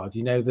Everard,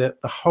 the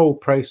whole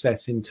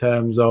process in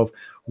terms of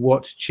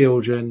what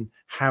children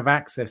have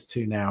access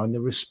to now, and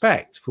the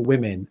respect for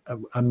women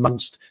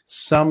amongst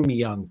some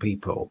young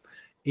people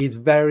is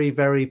very,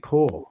 very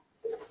poor.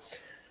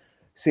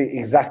 See,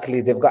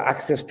 exactly. They've got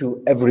access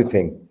to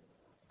everything.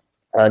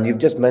 And you've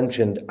just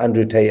mentioned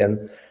Andrew Tate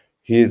and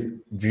his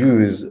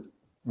views,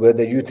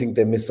 whether you think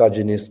they're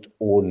misogynist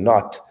or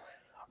not.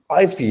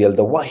 I feel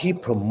that what he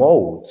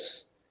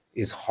promotes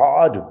is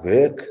hard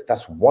work.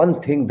 That's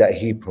one thing that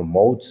he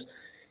promotes.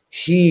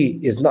 He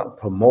is not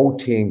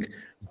promoting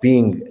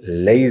being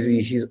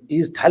lazy.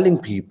 He's telling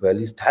people,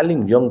 he's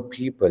telling young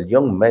people,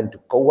 young men to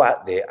go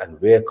out there and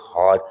work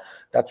hard.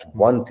 That's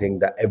one thing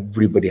that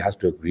everybody has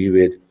to agree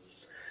with.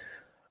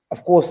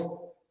 Of course,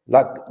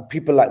 like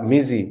people like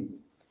Mizzy,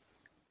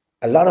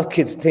 a lot of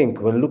kids think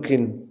when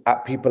looking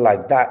at people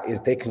like that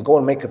is they can go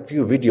and make a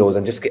few videos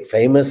and just get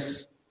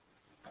famous.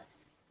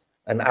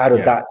 And out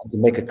of that, to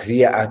make a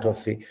career out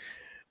of it.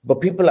 But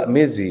people like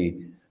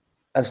Mizzy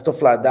and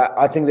stuff like that,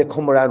 I think they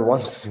come around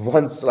once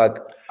like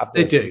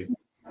after they do.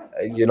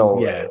 You know,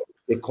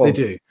 they come. They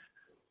do.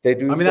 They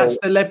do. I mean, that's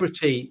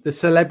the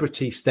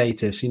celebrity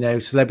status, you know,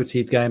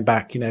 celebrities going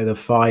back, you know, the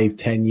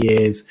 5-10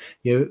 years,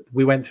 you know,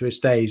 we went through a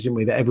stage, didn't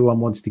we, that everyone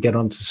wanted to get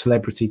onto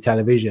celebrity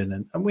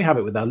television. And we have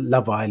it with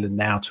Love Island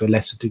now to a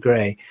lesser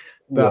degree.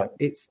 But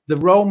it's the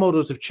role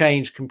models have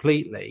changed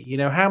completely. You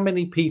know, how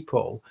many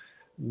people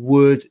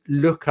would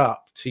look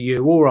up to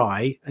you or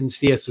I and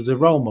see us as a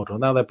role model?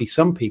 Now, there'd be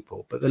some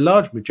people, but the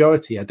large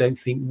majority, I don't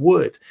think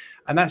would.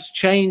 And that's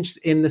changed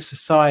in the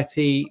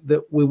society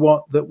that we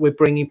want, that we're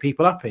bringing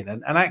people up in.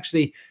 And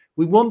actually,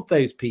 we want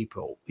those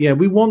people. Yeah,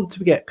 we want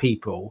to get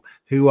people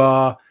who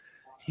are,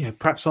 you know,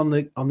 perhaps on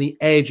the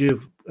edge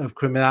of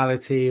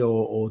criminality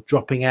or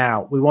dropping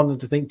out. We want them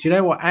to think, do you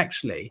know what?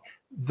 Actually,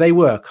 they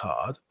work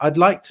hard. I'd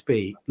like to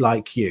be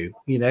like you.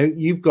 You know,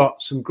 you've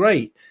got some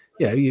great,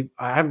 you know,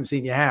 I haven't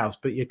seen your house,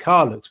 but your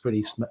car looks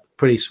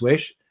pretty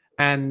swish.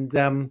 And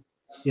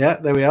yeah,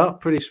 there we are,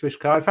 pretty swish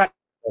car. In fact,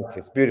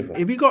 it's beautiful.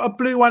 Have you got a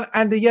blue one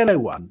and a yellow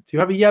one? Do you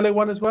have a yellow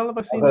one as well? Have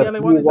I seen the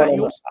yellow one? Is that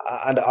yours?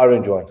 And an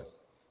orange one.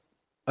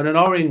 And an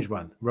orange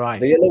one, right?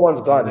 The yellow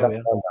one's gone. That's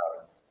gone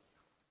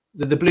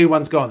now. The blue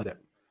one's gone, is it?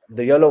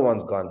 The yellow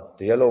one's gone.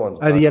 The yellow one's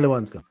gone. Oh, the yellow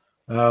one's gone.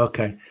 Oh,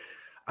 okay.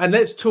 And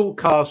let's talk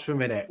cars for a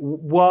minute.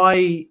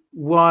 Why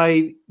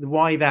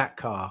that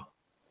car?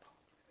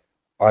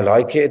 I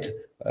like it.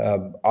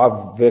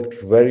 I've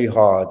worked very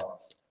hard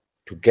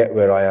to get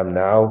where I am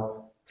now.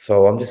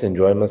 So I'm just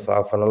enjoying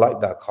myself. And I like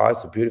that car.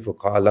 It's a beautiful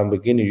car.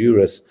 Lamborghini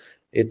Urus.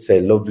 It's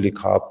a lovely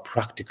car,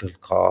 practical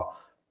car,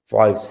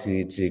 5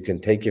 seats. You can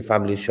take your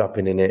family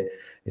shopping in it.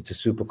 It's a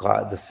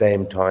supercar at the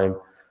same time.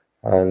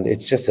 And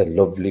it's just a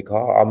lovely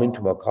car. I'm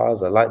into my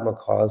cars. I like my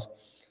cars.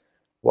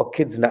 What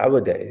kids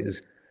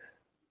nowadays,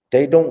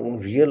 they don't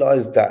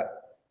realize that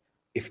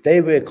if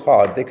they work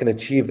hard, they can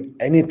achieve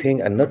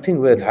anything, and nothing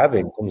worth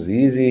having comes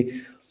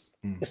easy.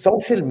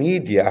 Social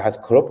media has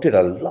corrupted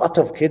a lot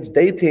of kids.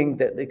 They think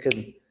that they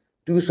can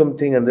do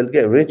something and they'll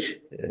get rich,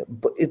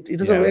 but it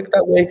doesn't work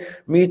that way.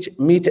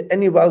 Meet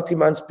any wealthy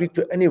man, speak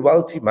to any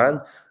wealthy man.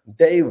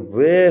 They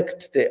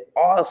worked their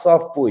ass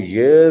off for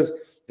years.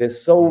 They're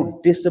so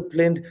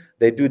disciplined.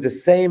 They do the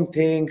same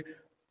thing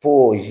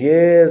for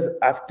years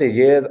after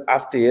years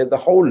after years, the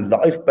whole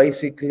life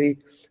basically.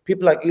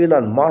 People like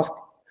Elon Musk,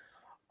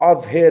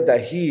 I've heard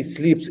that he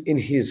sleeps in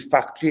his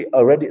factory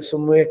already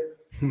somewhere.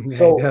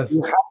 So you have to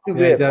work.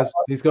 He does.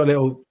 He's got a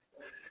little.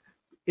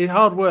 It's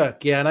hard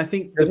work, and I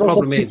think the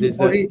problem is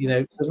that, you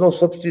know, there's no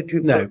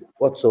substitute for it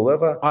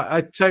whatsoever. I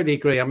totally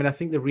agree. I mean, I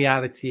think the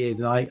reality is,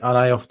 and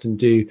I often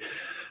do,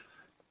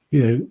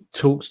 you know,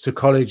 talks to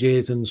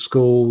colleges and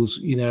schools,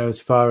 you know, as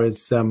far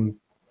as and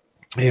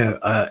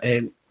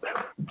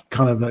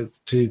kind of like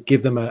to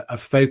give them a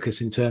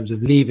focus in terms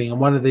of leaving. And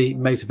one of the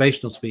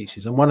motivational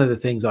speeches, and one of the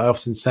things I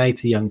often say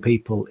to young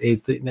people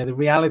is that, you know, the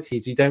reality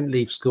is you don't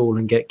leave school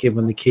and get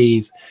given the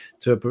keys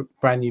to a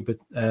brand new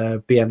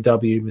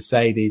BMW,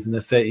 Mercedes, and a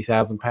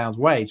 £30,000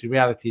 wage. The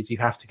reality is you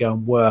have to go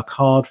and work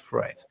hard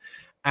for it.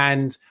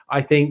 And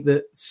I think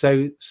that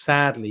so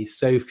sadly,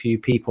 so few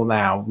people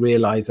now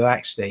realize that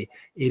actually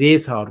it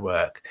is hard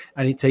work,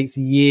 and it takes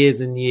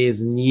years and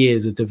years and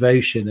years of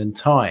devotion and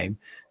time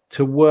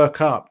to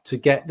work up to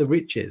get the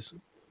riches.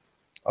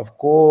 Of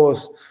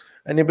course,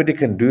 anybody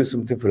can do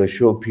something for a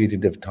short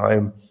period of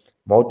time.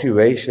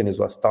 Motivation is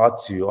what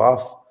starts you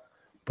off,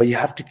 but you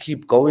have to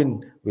keep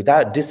going.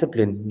 Without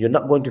discipline, you're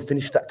not going to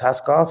finish that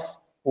task off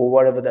or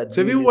whatever that.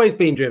 So have you always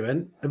been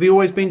driven? Have you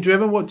always been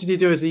driven? What did you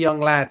do as a young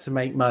lad to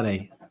make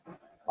money?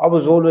 I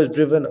was always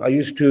driven. I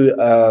used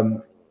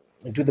to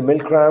do the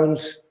milk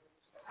rounds.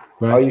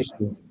 Right. I used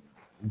to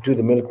do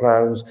the milk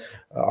rounds.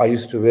 I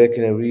used to work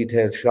in a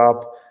retail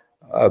shop.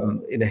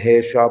 In a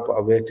hair shop.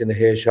 I worked in a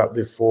hair shop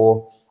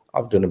before.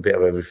 I've done a bit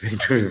of everything,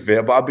 to be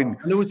fair. But I've been.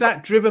 And was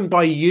that driven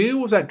by you,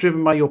 or was that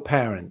driven by your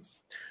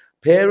parents?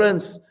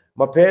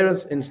 My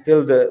parents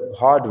instilled the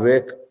hard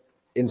work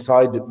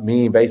inside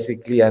me,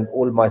 basically, and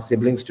all my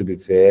siblings, to be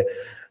fair.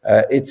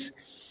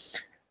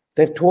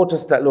 They've taught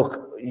us that,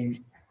 look,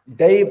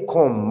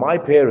 my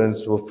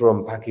parents were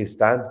from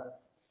Pakistan.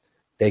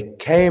 They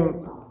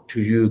came to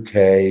UK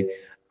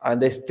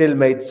and they still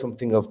made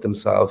something of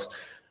themselves.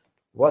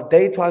 What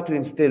they tried to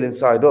instill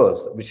inside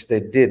us, which they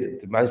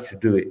did, they managed to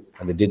do it,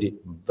 and they did it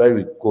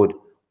very good.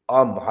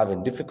 I'm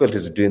having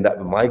difficulties with doing that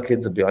with my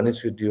kids, to be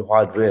honest with you,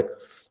 hard work.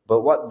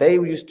 But what they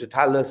used to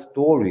tell us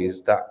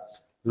stories that,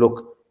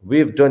 look,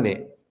 we've done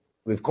it.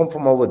 We've come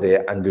from over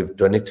there and we've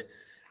done it.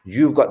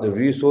 You've got the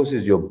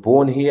resources. You're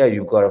born here.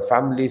 You've got a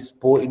family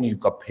supporting you. You've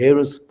got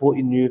parents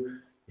supporting you.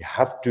 You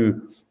have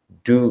to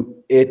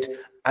do it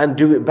and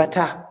do it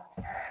better.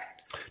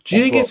 Do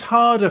you think it's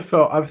harder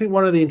for, I think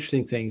one of the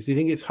interesting things, do you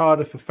think it's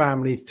harder for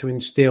families to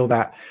instill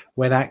that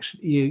when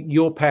actually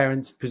your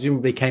parents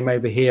presumably came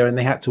over here and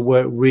they had to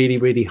work really,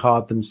 really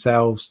hard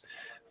themselves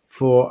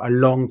for a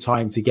long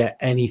time to get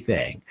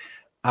anything?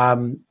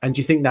 And do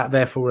you think that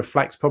therefore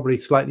reflects probably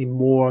slightly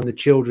more on the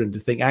children to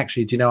think,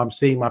 actually, do you know, I'm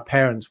seeing my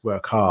parents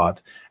work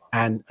hard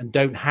and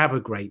don't have a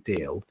great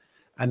deal.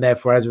 And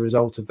therefore, as a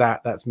result of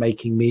that, that's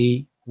making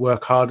me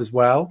work hard as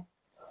well?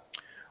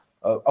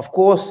 Of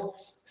course.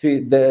 See,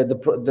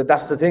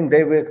 that's the thing.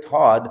 They worked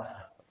hard.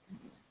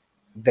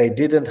 They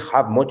didn't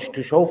have much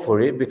to show for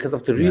it because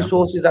of the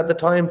resources at the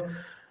time.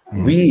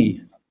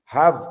 We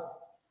have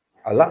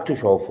a lot to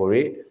show for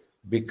it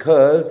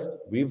because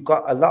we've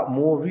got a lot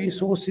more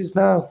resources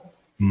now.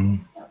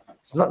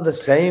 It's not the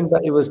same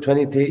that it was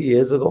 20, 30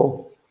 years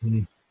ago.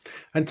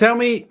 And tell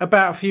me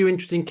about a few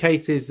interesting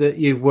cases that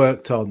you've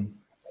worked on.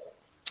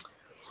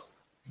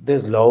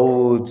 There's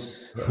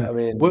loads. I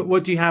mean,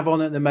 what do you have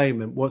on at the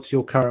moment? What's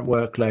your current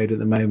workload at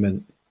the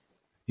moment?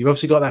 You've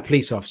obviously got that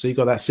police officer. You've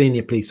got that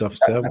senior police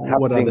officer.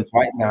 What other?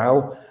 Right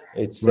now,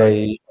 it's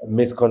a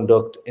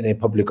misconduct in a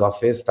public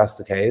office. That's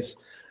the case.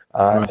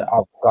 And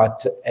I've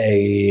got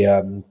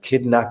a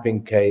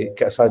kidnapping case.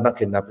 Sorry, not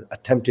kidnapping.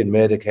 Attempted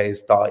murder case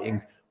starting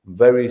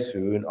very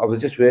soon. I was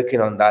just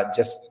working on that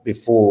just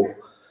before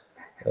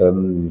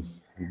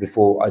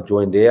I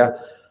joined here.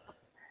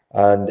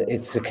 And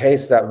it's a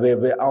case that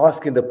we're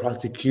asking the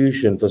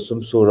prosecution for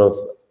some sort of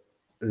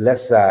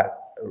lesser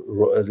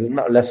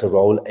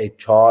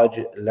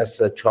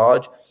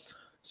charge.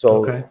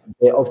 So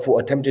they're up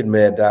for attempted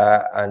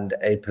murder and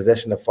a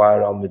possession of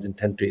firearm with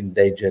intent to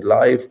endanger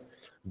life.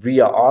 We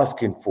are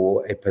asking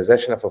for a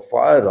possession of a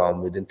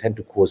firearm with intent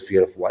to cause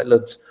fear of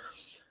violence.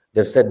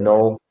 They've said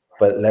no,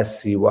 but let's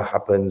see what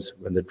happens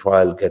when the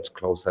trial gets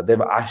closer.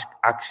 They've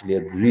actually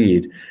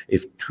agreed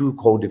if two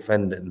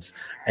co-defendants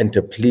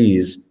enter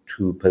pleas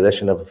to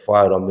possession of a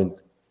firearm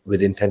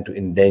with intent to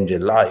endanger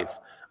life,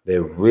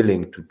 they're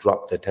willing to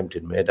drop the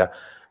attempted murder.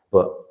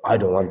 But I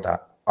don't want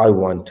that. I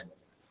want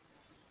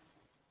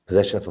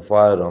possession of a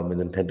firearm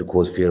with intent to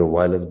cause fear of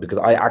violence because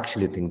I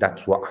actually think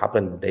that's what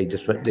happened. They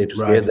just went there to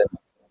scare them.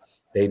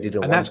 They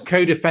didn't. And that's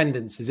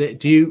co-defendants, is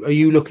it? Are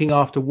you looking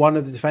after one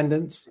of the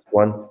defendants?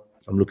 One.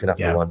 I'm looking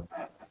after one.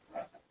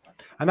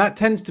 And that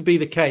tends to be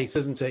the case,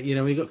 isn't it? You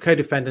know, we've got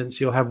co-defendants.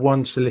 You'll have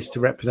one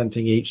solicitor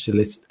representing each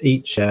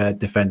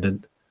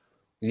defendant.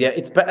 Yeah,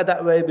 it's better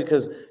that way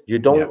because you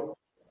don't.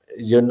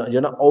 You're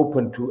not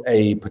open to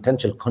a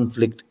potential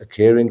conflict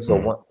occurring.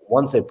 So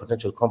once a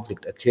potential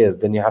conflict occurs,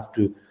 then you have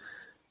to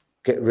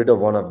get rid of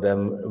one of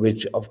them,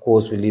 which of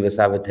course will leave a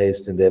sour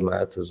taste in their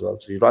mouth as well.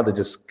 So you'd rather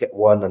just get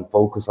one and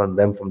focus on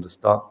them from the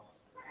start.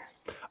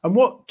 And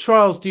what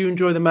trials do you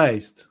enjoy the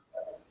most?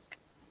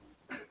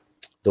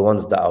 The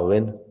ones that I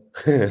win.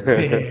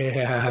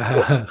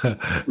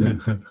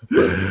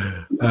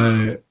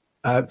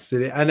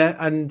 Absolutely.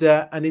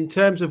 And in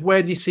terms of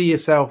where do you see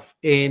yourself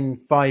in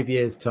 5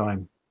 years'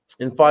 time?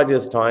 In 5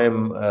 years'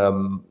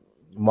 time,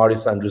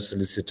 Morris Andrews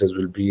Solicitors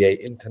will be an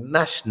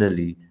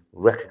internationally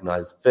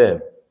recognized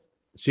firm.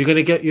 So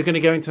you're going to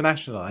go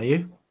international, are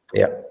you?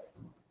 Yeah.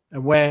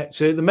 And where?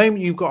 So at the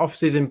moment you've got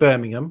offices in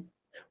Birmingham.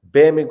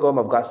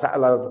 I've got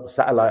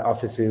satellite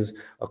offices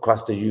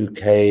across the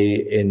UK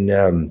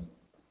in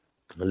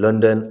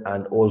London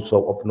and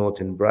also up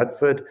north in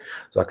Bradford.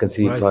 So I can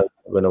see clients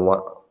when I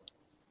want.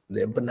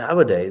 But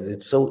nowadays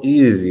it's so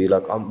easy.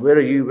 Like, where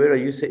are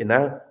you sitting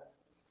now?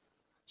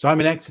 So I'm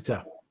in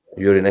Exeter.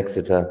 You're in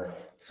Exeter.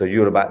 So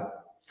you're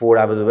about 4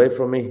 hours away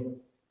from me.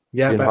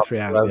 Yeah, about 3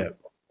 hours.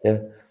 Yeah.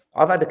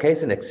 I've had a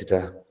case in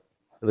Exeter.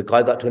 The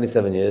guy got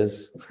 27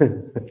 years.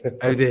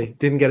 Oh dear,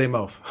 didn't get him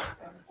off.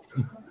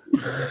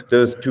 There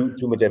was too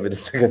much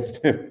evidence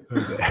against him.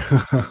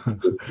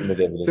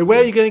 So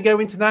where are you going to go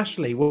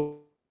internationally?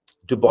 Dubai.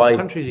 What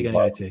countries are you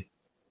going to go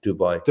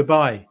to?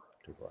 Dubai.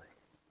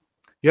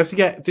 You have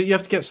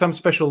to get some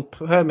special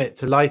permit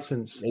to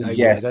license.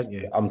 Yes, there, don't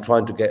you? I'm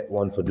trying to get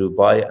one for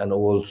Dubai and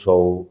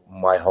also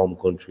my home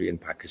country in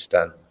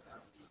Pakistan.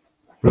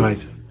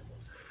 Right.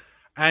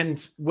 And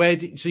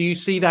so you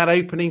see that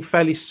opening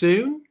fairly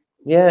soon?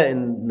 Yeah,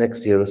 in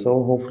next year or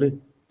so, hopefully.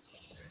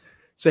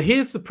 So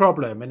here's the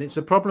problem, and it's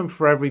a problem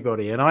for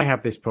everybody, and I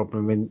have this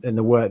problem in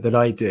the work that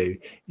I do,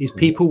 is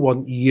people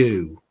want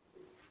you.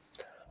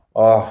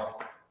 Oh,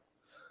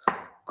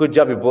 good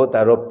job you brought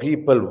that up.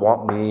 People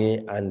want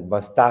me, and my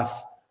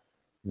staff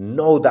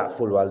know that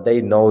full well.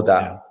 They know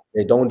that. Yeah.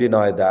 They don't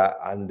deny that.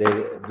 And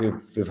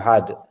we've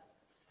had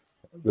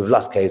we've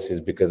lost cases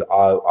because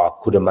I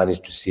couldn't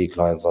manage to see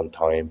clients on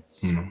time.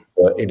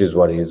 But it is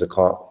what it is. I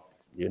can't,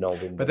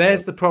 But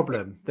there's the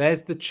problem.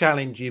 There's the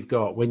challenge you've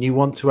got when you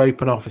want to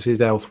open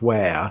offices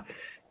elsewhere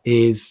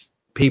is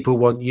people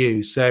want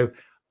you. So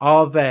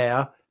are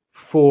there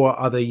 4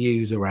 other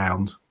yous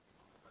around?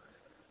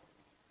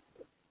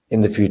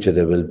 In the future,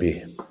 there will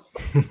be.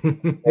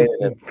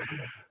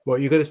 Well,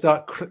 you're going to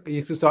start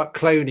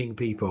cloning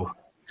people.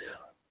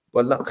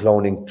 Well, not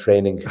cloning,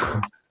 training.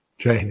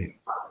 Training.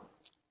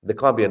 There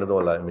can't be another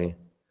one like me.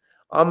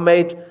 I'm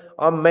made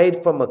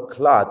from a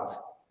clot.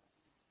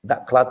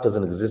 That clot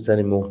doesn't exist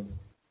anymore.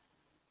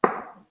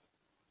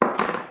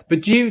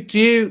 But do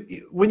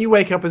you when you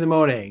wake up in the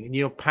morning and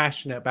you're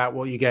passionate about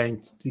what you're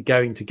going to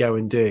go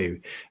and do,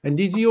 and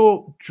is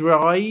your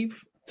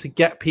drive to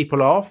get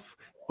people off,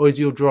 or is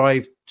your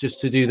drive just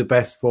to do the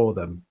best for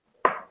them?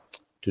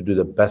 To do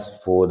the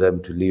best for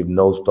them, to leave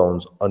no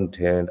stones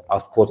unturned.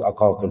 Of course, I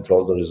can't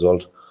control the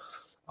result.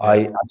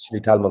 I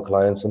actually tell my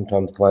clients,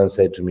 sometimes clients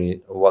say to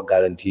me, what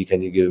guarantee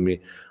can you give me?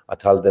 I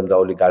tell them the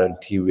only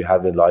guarantee we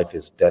have in life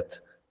is death.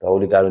 The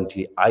only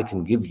guarantee I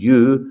can give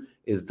you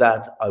is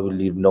that I will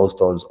leave no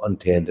stones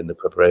unturned in the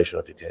preparation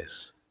of your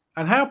case.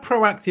 And how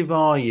proactive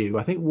are you?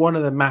 I think one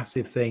of the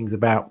massive things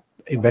about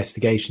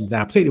investigations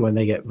now, particularly when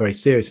they get very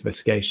serious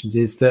investigations,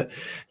 is that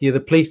the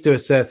police do a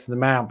certain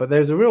amount, but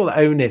there's a real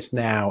onus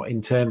now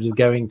in terms of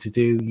going to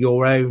do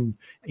your own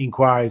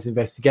inquiries,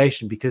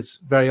 investigation, because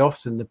very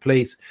often the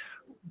police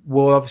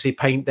will obviously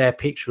paint their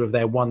picture of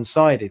their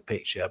one-sided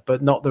picture,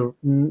 but not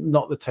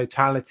the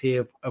totality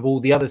of all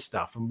the other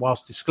stuff. And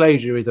whilst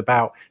disclosure is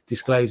about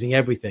disclosing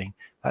everything,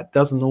 that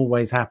doesn't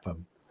always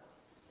happen.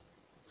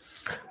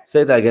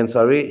 Say that again,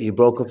 sorry, you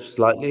broke up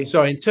slightly.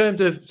 Sorry, in terms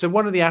of, so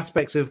one of the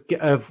aspects of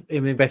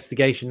an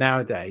investigation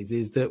nowadays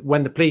is that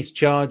when the police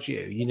charge you,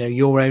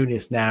 your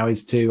onus now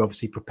is to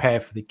obviously prepare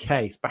for the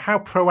case. But how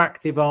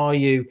proactive are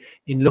you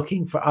in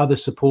looking for other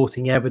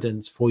supporting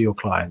evidence for your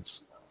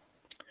clients?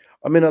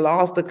 I mean, I'll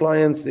ask the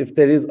clients if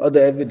there is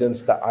other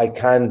evidence that I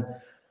can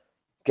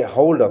get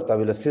hold of that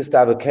will assist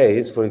our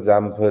case. For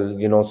example,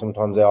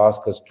 sometimes they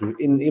ask us to,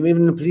 even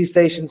in the police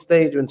station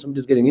stage, when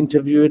somebody's getting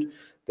interviewed,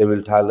 they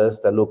will tell us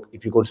that, look,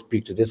 if you go to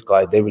speak to this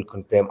guy, they will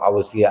confirm I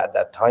was here at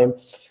that time.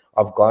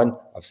 I've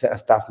sent a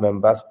staff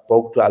member,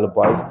 spoke to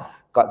alibis,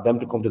 got them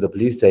to come to the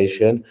police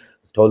station,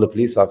 told the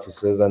police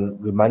officers, and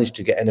we managed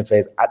to get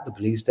NFAs at the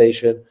police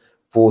station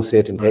for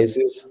certain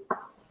cases.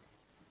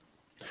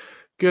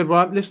 Good.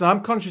 Well, listen,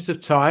 I'm conscious of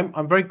time.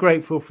 I'm very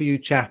grateful for you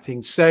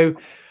chatting. So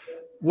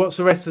what's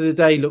the rest of the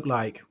day look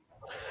like?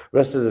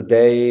 Rest of the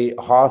day,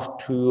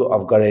 2:30,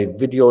 I've got a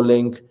video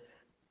link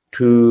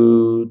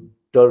to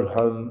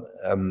Durham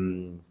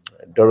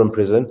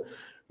prison,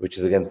 which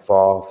is again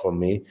far from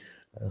me.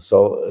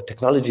 So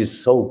technology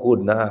is so good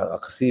now. I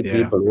can see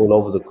people all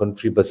over the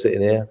country but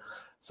sitting here.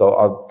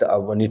 So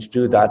I need to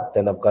do that.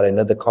 Then I've got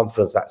another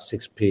conference at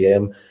 6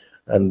 p.m.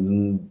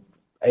 and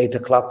 8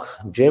 o'clock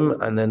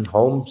gym, and then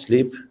home,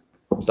 sleep,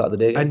 start the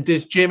day again. And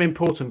is gym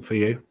important for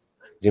you?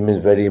 Gym is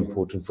very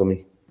important for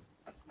me.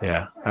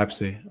 Yeah,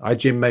 absolutely. I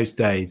gym most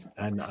days,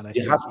 and I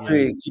you have to.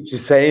 It keeps you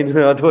sane.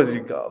 Otherwise,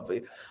 you can't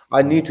be.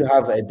 I need to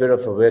have a bit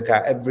of a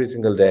workout every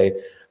single day,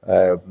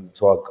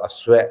 so I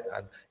sweat,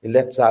 and it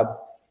lets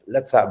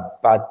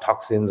out bad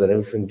toxins and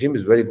everything. Gym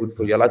is very good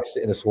for you. I like to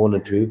sit in a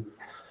sauna too.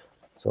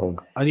 So.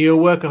 And you're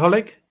a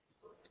workaholic?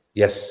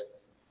 Yes.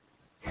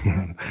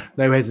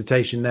 No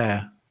hesitation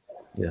there.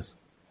 Yes.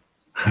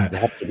 You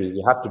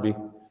have to be.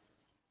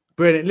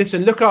 Brilliant.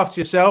 Listen, look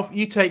after yourself.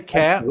 You take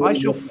care. I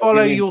shall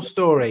follow your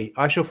story.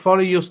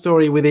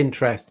 With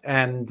interest.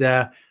 And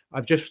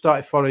I've just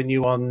started following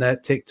you on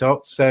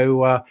TikTok.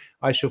 So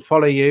I shall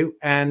follow you.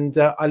 And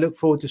I look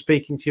forward to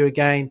speaking to you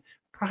again,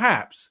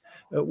 perhaps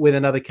with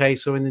another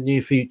case or in the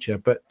near future.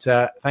 But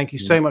thank you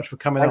so much for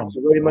coming on. Thank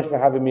you very much for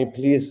having me.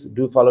 Please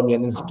do follow me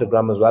on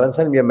Instagram as well and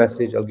send me a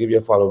message. I'll give you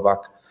a follow back.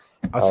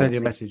 I'll send you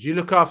a message. You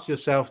look after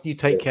yourself. You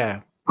take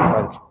care.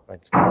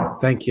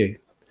 Thank you.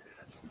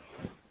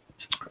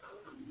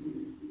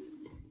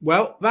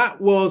 Well, that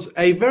was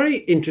a very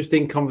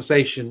interesting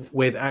conversation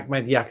with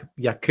Akhmed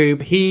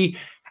Yakoob. He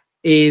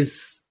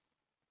is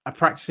a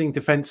practicing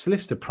defence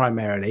solicitor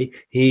primarily.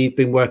 He's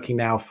been working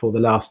now for the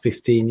last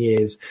 15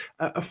 years.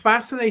 A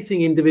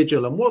fascinating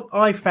individual. And what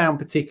I found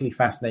particularly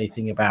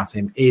fascinating about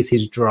him is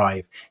his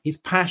drive. He's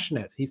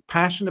passionate. He's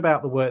passionate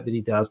about the work that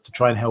he does to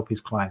try and help his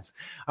clients.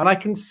 And I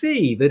can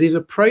see that his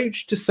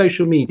approach to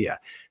social media,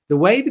 the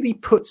way that he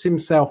puts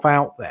himself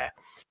out there,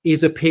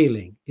 is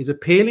appealing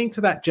to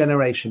that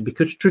generation,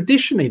 because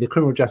traditionally the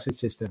criminal justice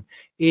system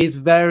is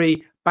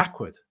very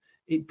backward.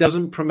 It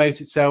doesn't promote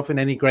itself in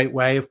any great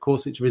way. Of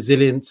course, it's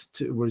resistant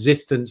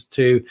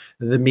to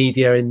the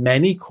media in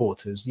many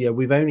quarters.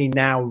 We've only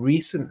now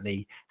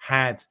recently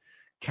had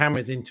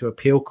cameras into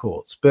appeal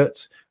courts,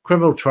 but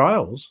criminal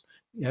trials,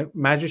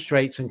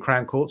 magistrates and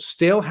crown courts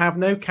still have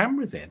no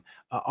cameras in.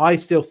 I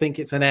still think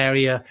it's an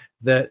area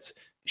that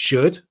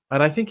should,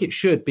 and I think it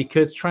should,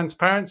 because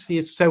transparency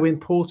is so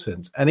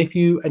important. And if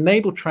you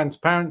enable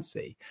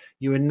transparency,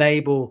 you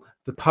enable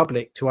the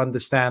public to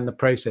understand the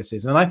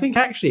processes. And I think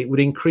actually it would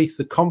increase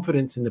the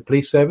confidence in the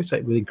police service.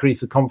 It would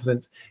increase the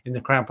confidence in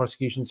the Crown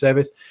Prosecution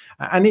Service.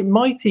 And it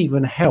might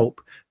even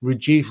help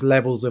reduce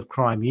levels of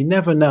crime. You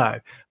never know.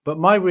 But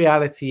my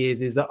reality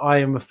is that I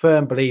am a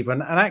firm believer.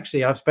 And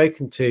actually, I've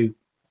spoken to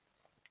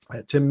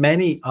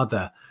many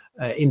other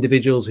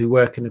individuals who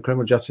work in the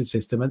criminal justice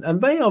system,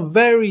 and they are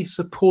very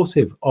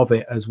supportive of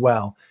it as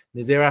well.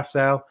 Nazir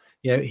Afzal,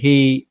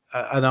 he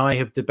and I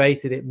have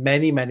debated it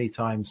many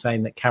times,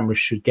 saying that cameras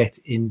should get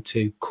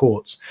into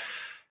courts.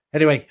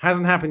 Anyway,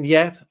 hasn't happened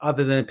yet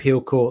other than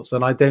appeal courts,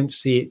 and I don't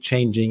see it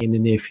changing in the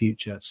near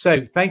future.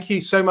 So thank you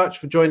so much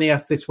for joining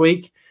us this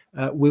week.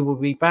 We will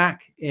be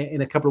back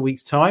in a couple of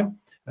weeks' time.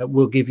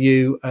 We'll give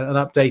you an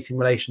update in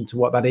relation to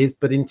what that is.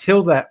 But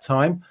until that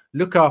time,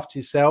 look after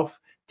yourself,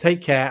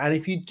 take care. And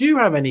if you do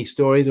have any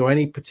stories or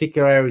any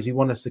particular areas you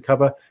want us to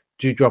cover,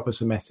 do drop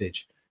us a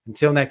message.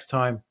 Until next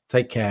time,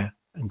 take care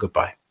and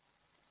goodbye.